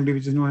nuclear nAMD,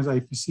 which is known as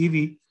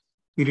IPCV,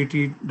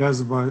 PDT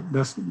does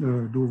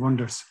do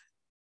wonders.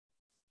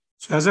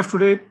 So as of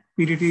today,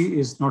 PDT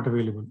is not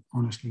available,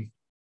 honestly.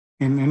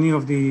 In any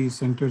of the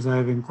centers I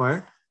have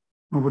inquired,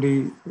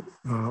 nobody,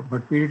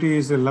 but PDT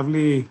is a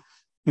lovely,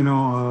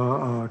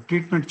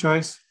 treatment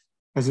choice.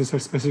 As I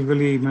said,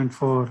 specifically meant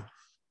for,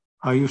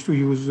 I used to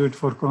use it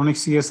for chronic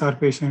CSR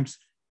patients.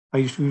 I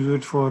used to use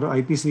it for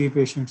IPCA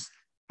patients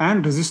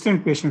and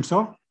resistant patients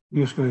of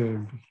nuclear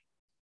nAMD.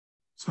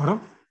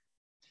 Saurabh?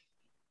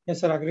 Yes,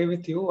 sir, I agree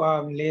with you.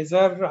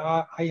 Laser,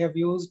 I have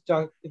used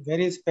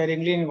very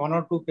sparingly in 1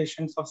 or 2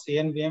 patients of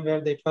CNVM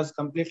where it was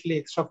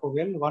completely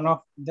extrafoveal. One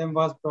of them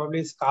was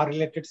probably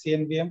scar-related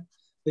CNVM,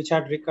 which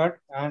had recurred,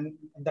 and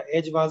the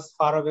edge was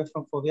far away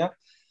from fovea.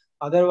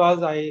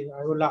 Otherwise, I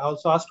will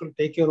also ask to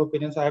take your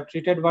opinions. I have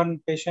treated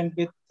one patient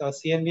with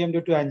CNVM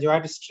due to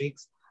angioid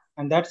streaks,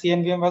 and that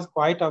CNVM was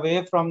quite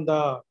away from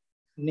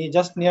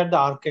just near the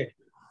arcade,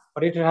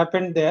 but it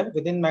happened there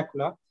within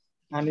macula,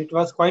 and it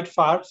was quite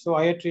far. So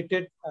I had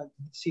treated,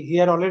 he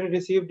had already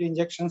received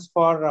injections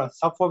for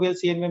subfoveal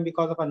CNVM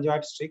because of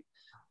angioid streak.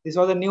 This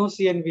was a new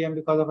CNVM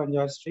because of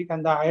angioid streak,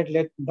 and I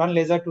had done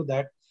laser to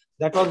that.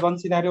 That was one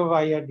scenario where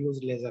I had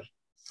used laser.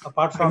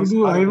 Apart from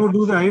I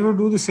would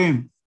do the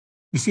same.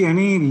 You see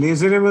any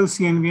laserable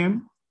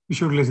CNVM, you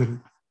should laser it.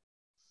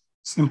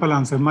 Simple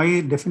answer. My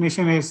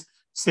definition is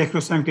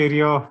sacrosanct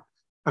area of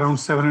around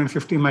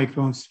 750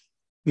 microns.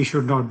 We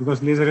should not,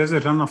 because laser has a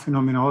run-off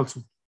phenomena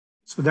also.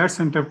 So that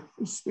center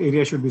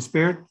area should be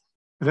spared.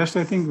 The rest,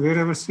 I think,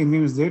 wherever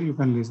CNVM is there, you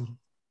can laser.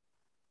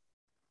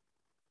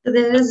 So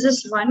there is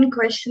just one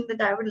question that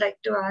I would like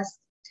to ask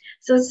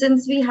So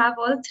since we have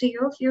all three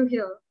of you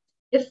here,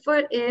 if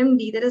for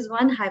AMD there is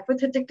one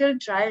hypothetical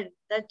trial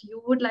that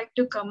you would like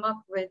to come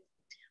up with,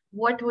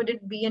 what would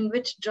it be and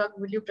which drug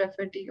would you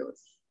prefer to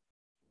use?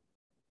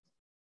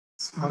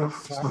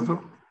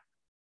 Saurabh?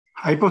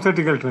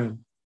 Hypothetical trial.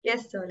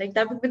 Yes, sir. Like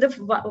that would be the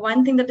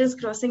one thing that is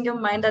crossing your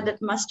mind that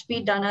it must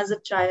be done as a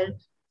trial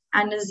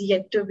and is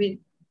yet to be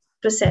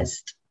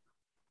processed.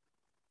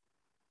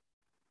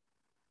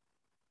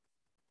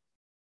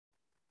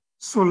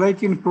 So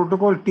like in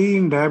protocol T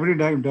in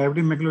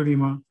diabetic macular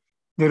edema,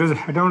 there is a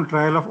head-on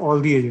trial of all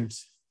the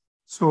agents.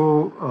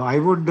 So I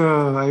would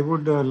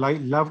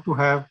love to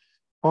have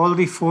all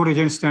the 4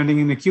 agents standing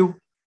in the queue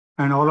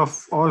and all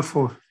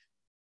 4.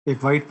 A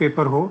white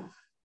paper ho,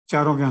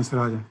 charon ke answer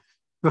aa jaye.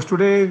 Because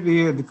today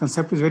the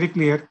concept is very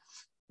clear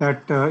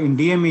that in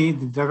DME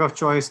the drug of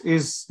choice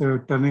is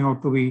turning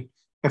out to be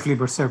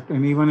aflibercept,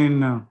 and even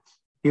in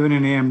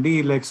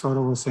AMD, like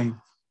Saurabh was saying,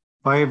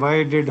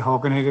 why did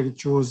Hockenheim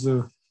choose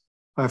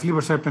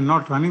aflibercept and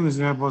not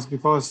ranibizumab was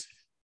because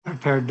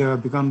that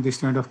had become the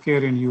standard of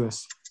care in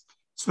US.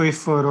 So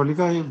if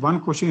Rolika,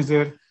 one question is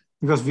there,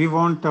 because we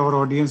want our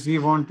audience, we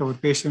want our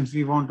patients,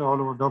 we want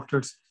all our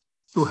doctors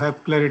to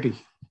have clarity.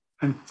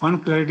 And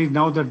one clarity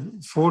now that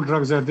 4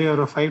 drugs are there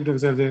or 5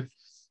 drugs are there,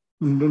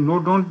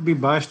 don't be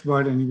biased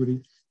by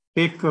anybody.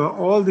 Take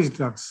all these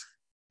drugs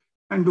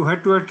and do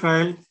head-to-head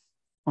trial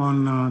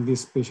on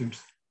these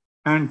patients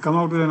and come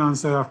out with an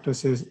answer after,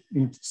 say,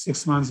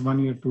 6 months, 1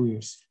 year, 2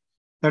 years.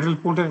 That will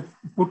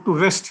put to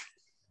rest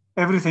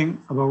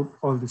everything about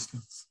all these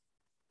things.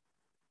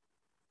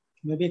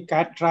 Maybe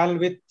CAT trial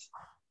with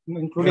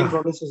including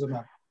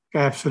brolucizumab.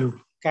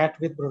 Absolutely. CAT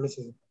with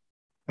brolucizumab.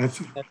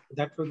 Absolutely.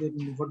 That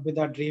would be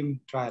the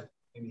dream trial,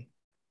 maybe.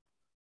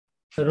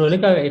 So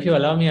Rolika, if you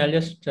allow me, I'll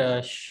just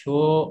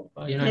show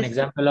an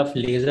example of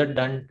laser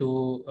done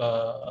to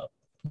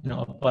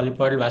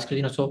polypoidal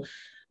vascular. So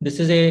this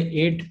is a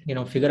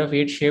figure of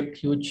 8 shaped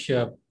huge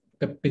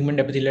pigment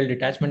epithelial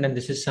detachment, and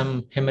this is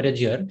some hemorrhage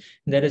here.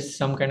 There is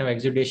some kind of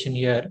exudation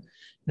here.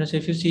 So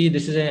if you see,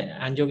 this is an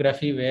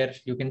angiography where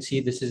you can see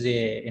this is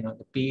a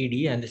the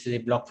PED, and this is a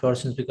block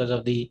fluorescence because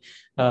of the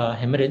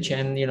hemorrhage,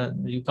 and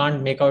you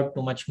can't make out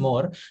too much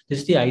more.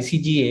 This is the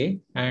ICGA,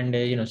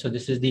 and so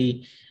this is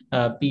the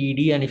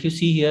PED, and if you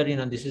see here,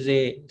 this is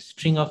a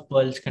string of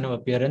pearls kind of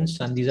appearance,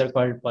 and these are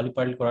called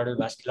polypoidal choroidal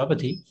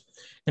vasculopathy.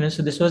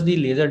 So this was the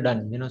laser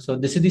done. So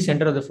this is the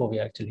center of the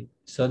fovea actually.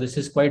 So this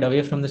is quite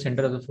away from the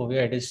center of the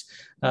fovea. It is,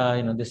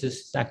 this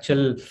is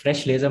actual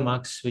fresh laser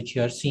marks which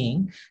you are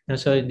seeing.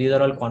 So these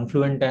are all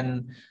confluent,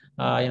 and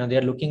they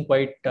are looking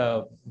quite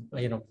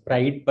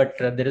bright, but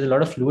there is a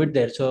lot of fluid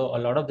there, so a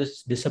lot of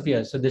this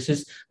disappears. So this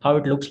is how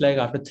it looks like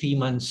after 3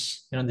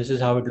 months. This is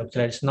how it looks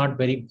like. It's not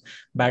very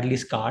badly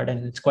scarred,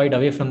 and it's quite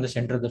away from the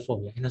center of the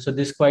fovea. So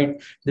this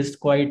quite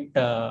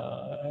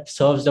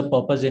serves the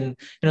purpose in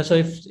so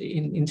if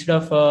instead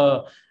of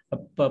a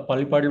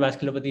polypoidal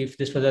vasculopathy, if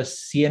this was a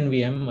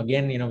CNVM,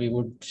 again, we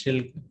would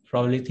still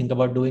probably think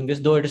about doing this,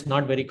 though it is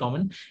not very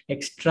common.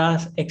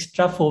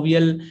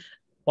 Extrafoveal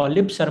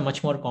polyps are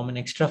much more common.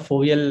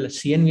 Extrafoveal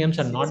CNVMs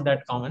are not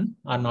that common.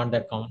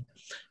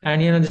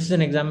 And this is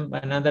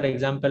another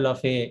example of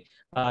a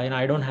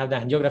I don't have the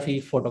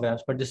angiography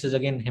photographs, but this is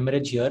again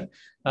hemorrhage here.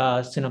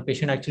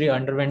 Patient actually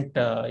underwent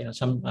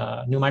some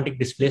pneumatic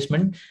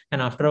displacement,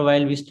 and after a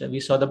while we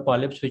saw the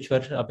polyps which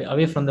were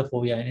away from the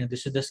fovea. And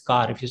this is the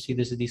scar. If you see,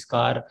 this is the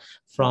scar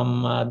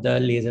from the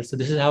laser. So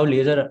this is how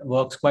laser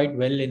works quite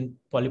well in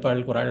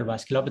polypoidal choroidal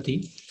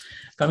vasculopathy.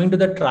 Coming to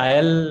the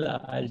trial,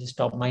 I'll just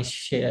stop my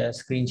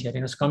screen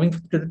sharing. So coming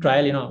to the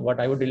trial,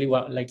 what I would really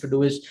like to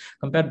do is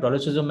compare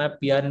brolucizumab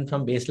PRN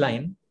from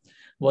baseline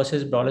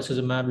versus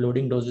brolucizumab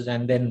loading doses,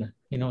 and then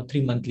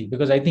 3 monthly,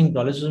 because I think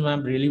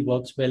brolucizumab really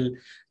works well.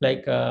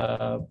 Like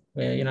I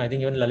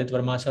think even Lalit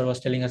Verma sir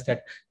was telling us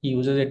that he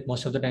uses it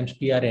most of the times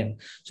PRN.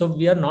 So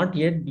we are not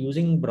yet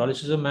using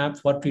brolucizumab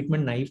for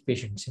treatment naive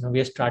patients. We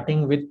are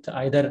starting with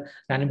either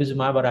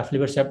ranibizumab or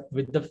aflibercept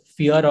with the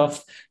fear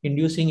of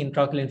inducing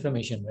intraocular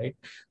inflammation, right?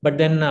 But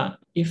then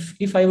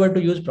if I were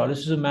to use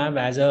brolucizumab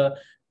as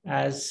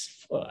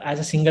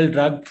a single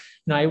drug,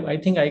 I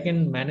think I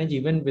can manage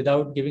even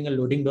without giving a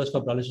loading dose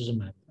for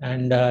brolucizumab.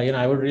 And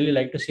I would really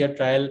like to see a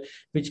trial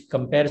which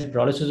compares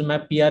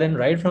brolucizumab PRN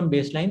right from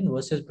baseline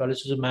versus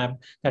brolucizumab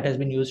that has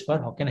been used for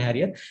Hawken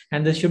Harrier.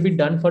 And this should be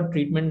done for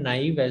treatment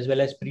naive as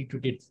well as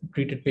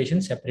treated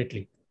patients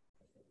separately.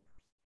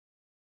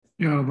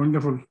 Yeah,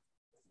 wonderful.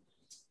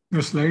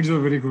 Your slides are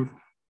very good.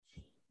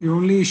 The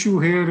only issue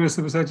here,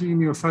 Sabyasachi, in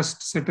your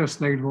first set of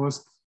slide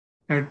was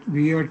that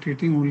we are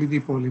treating only the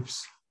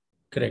polyps.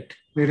 Correct.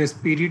 Whereas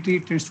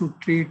PDT tends to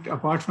treat,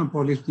 apart from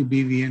polyps, the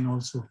BVN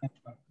also. Right.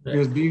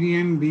 Because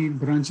BVN, the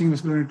branching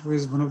vascular network,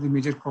 is one of the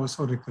major causes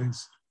for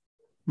recurrence.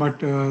 But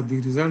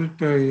the result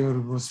here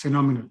was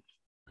phenomenal.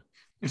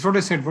 It's what I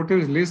said,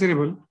 whatever is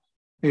laserable,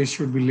 it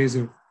should be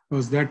lasered,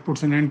 because that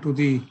puts an end to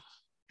the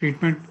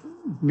treatment,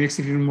 makes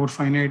it even more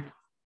finite.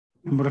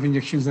 Number of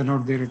injections are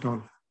not there at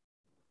all.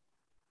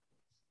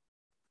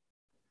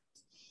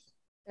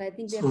 I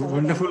think so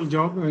wonderful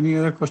job. Any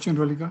other question,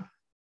 Rolika?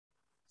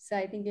 So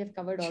I think we have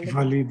covered all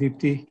Shivali,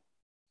 Deepti.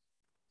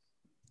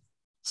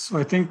 So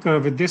I think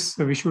with this,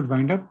 we should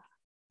wind up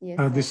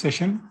this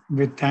session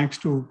with thanks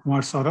to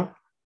Kumar Saurabh,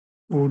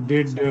 who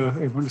did,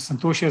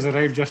 Santosh has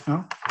arrived just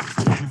now.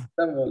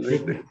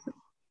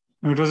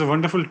 It was a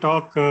wonderful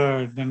talk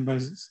done by,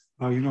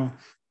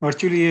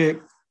 virtually a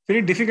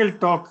very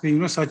difficult talk,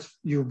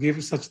 you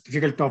give such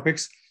difficult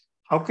topics.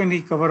 How can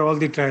he cover all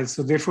the trials?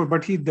 So therefore,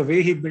 but the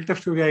way he built up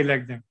story, I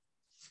like that.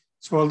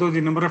 So although the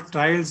number of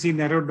trials he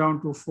narrowed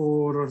down to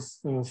 4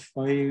 or 5,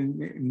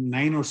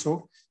 9 or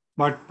so,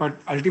 but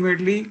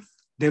ultimately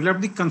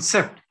developed the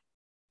concept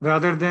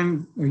rather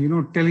than,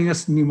 telling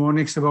us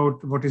mnemonics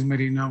about what is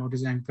Marina, what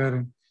is anchor,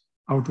 and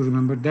how to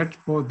remember.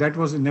 That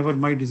was never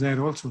my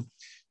desire also.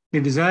 The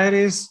desire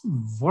is,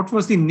 what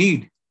was the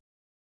need?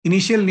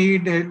 Initial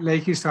need,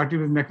 like he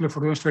started with macular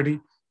photogen study,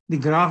 the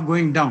graph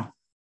going down.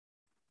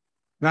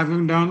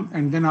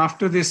 And then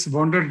after this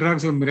wonder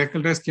drugs or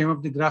miracle drugs came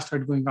up, the graph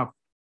started going up.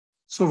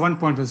 So one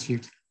point was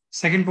achieved.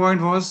 Second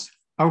point was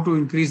how to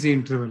increase the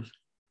interval.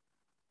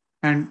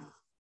 And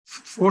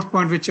fourth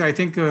point, which I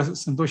think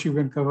Santosh you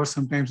can cover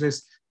sometimes,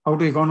 is how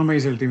to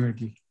economize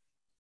ultimately.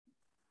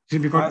 See,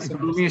 because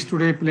economy is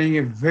today playing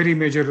a very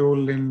major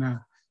role in,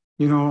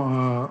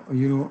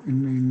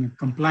 in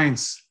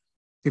compliance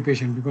the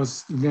patient,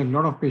 because there are a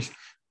lot of patients.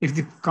 If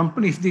the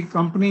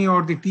company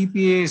or the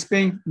TPA is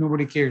paying,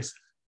 nobody cares.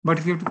 But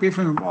if you have to pay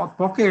from your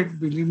pocket,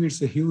 believe me,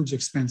 it's a huge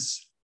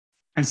expense.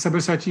 And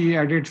Sabyasachi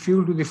added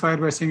fuel to the fire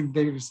by saying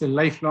that it's a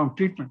lifelong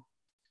treatment.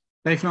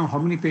 Lifelong, how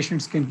many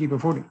patients can keep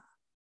affording?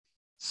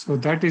 So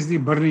that is the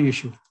burning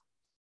issue.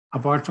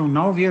 Apart from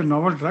now, we have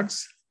novel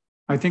drugs.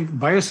 I think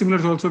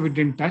biosimilars also we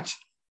didn't touch.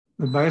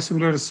 The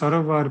biosimilars sort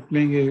of are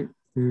playing a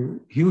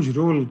huge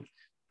role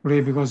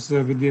today, because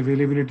with the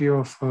availability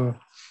of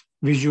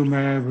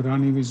Vizumab,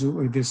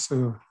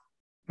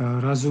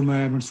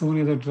 Razumab, and so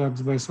many other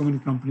drugs by so many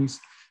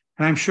companies.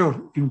 And I'm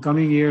sure in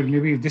coming year,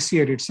 maybe this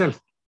year itself,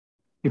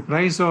 the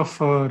price of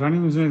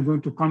ranibizumab is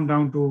going to come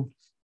down to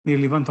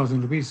nearly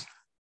 1,000 rupees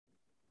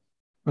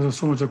because of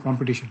so much of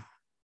competition.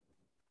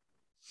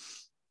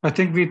 I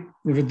think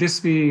with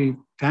this, we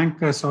thank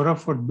Saurabh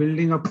for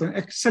building up an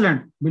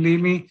excellent, believe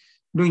me,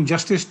 doing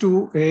justice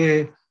to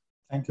a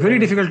very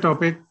difficult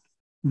topic.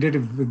 Did a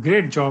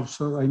great job.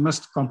 So I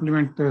must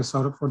compliment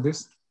Saurabh for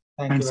this.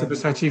 And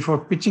Sabyasachi for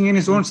pitching in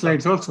his own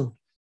slides also.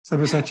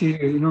 Sabyasachi,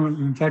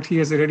 in fact, he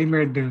has a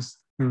ready-made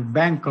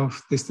bank of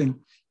this thing.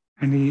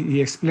 And he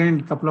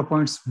explained a couple of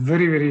points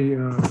very, very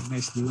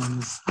nicely on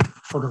his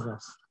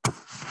photographs.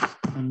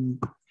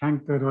 And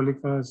thank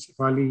Rolika,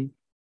 Shivali,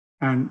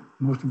 and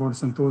most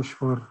important Santosh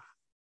for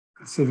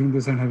saving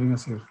this and having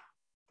us here.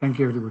 Thank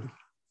you, everybody.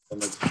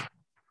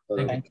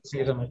 Thank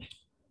you so much.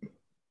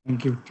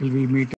 Thank you. Till we meet.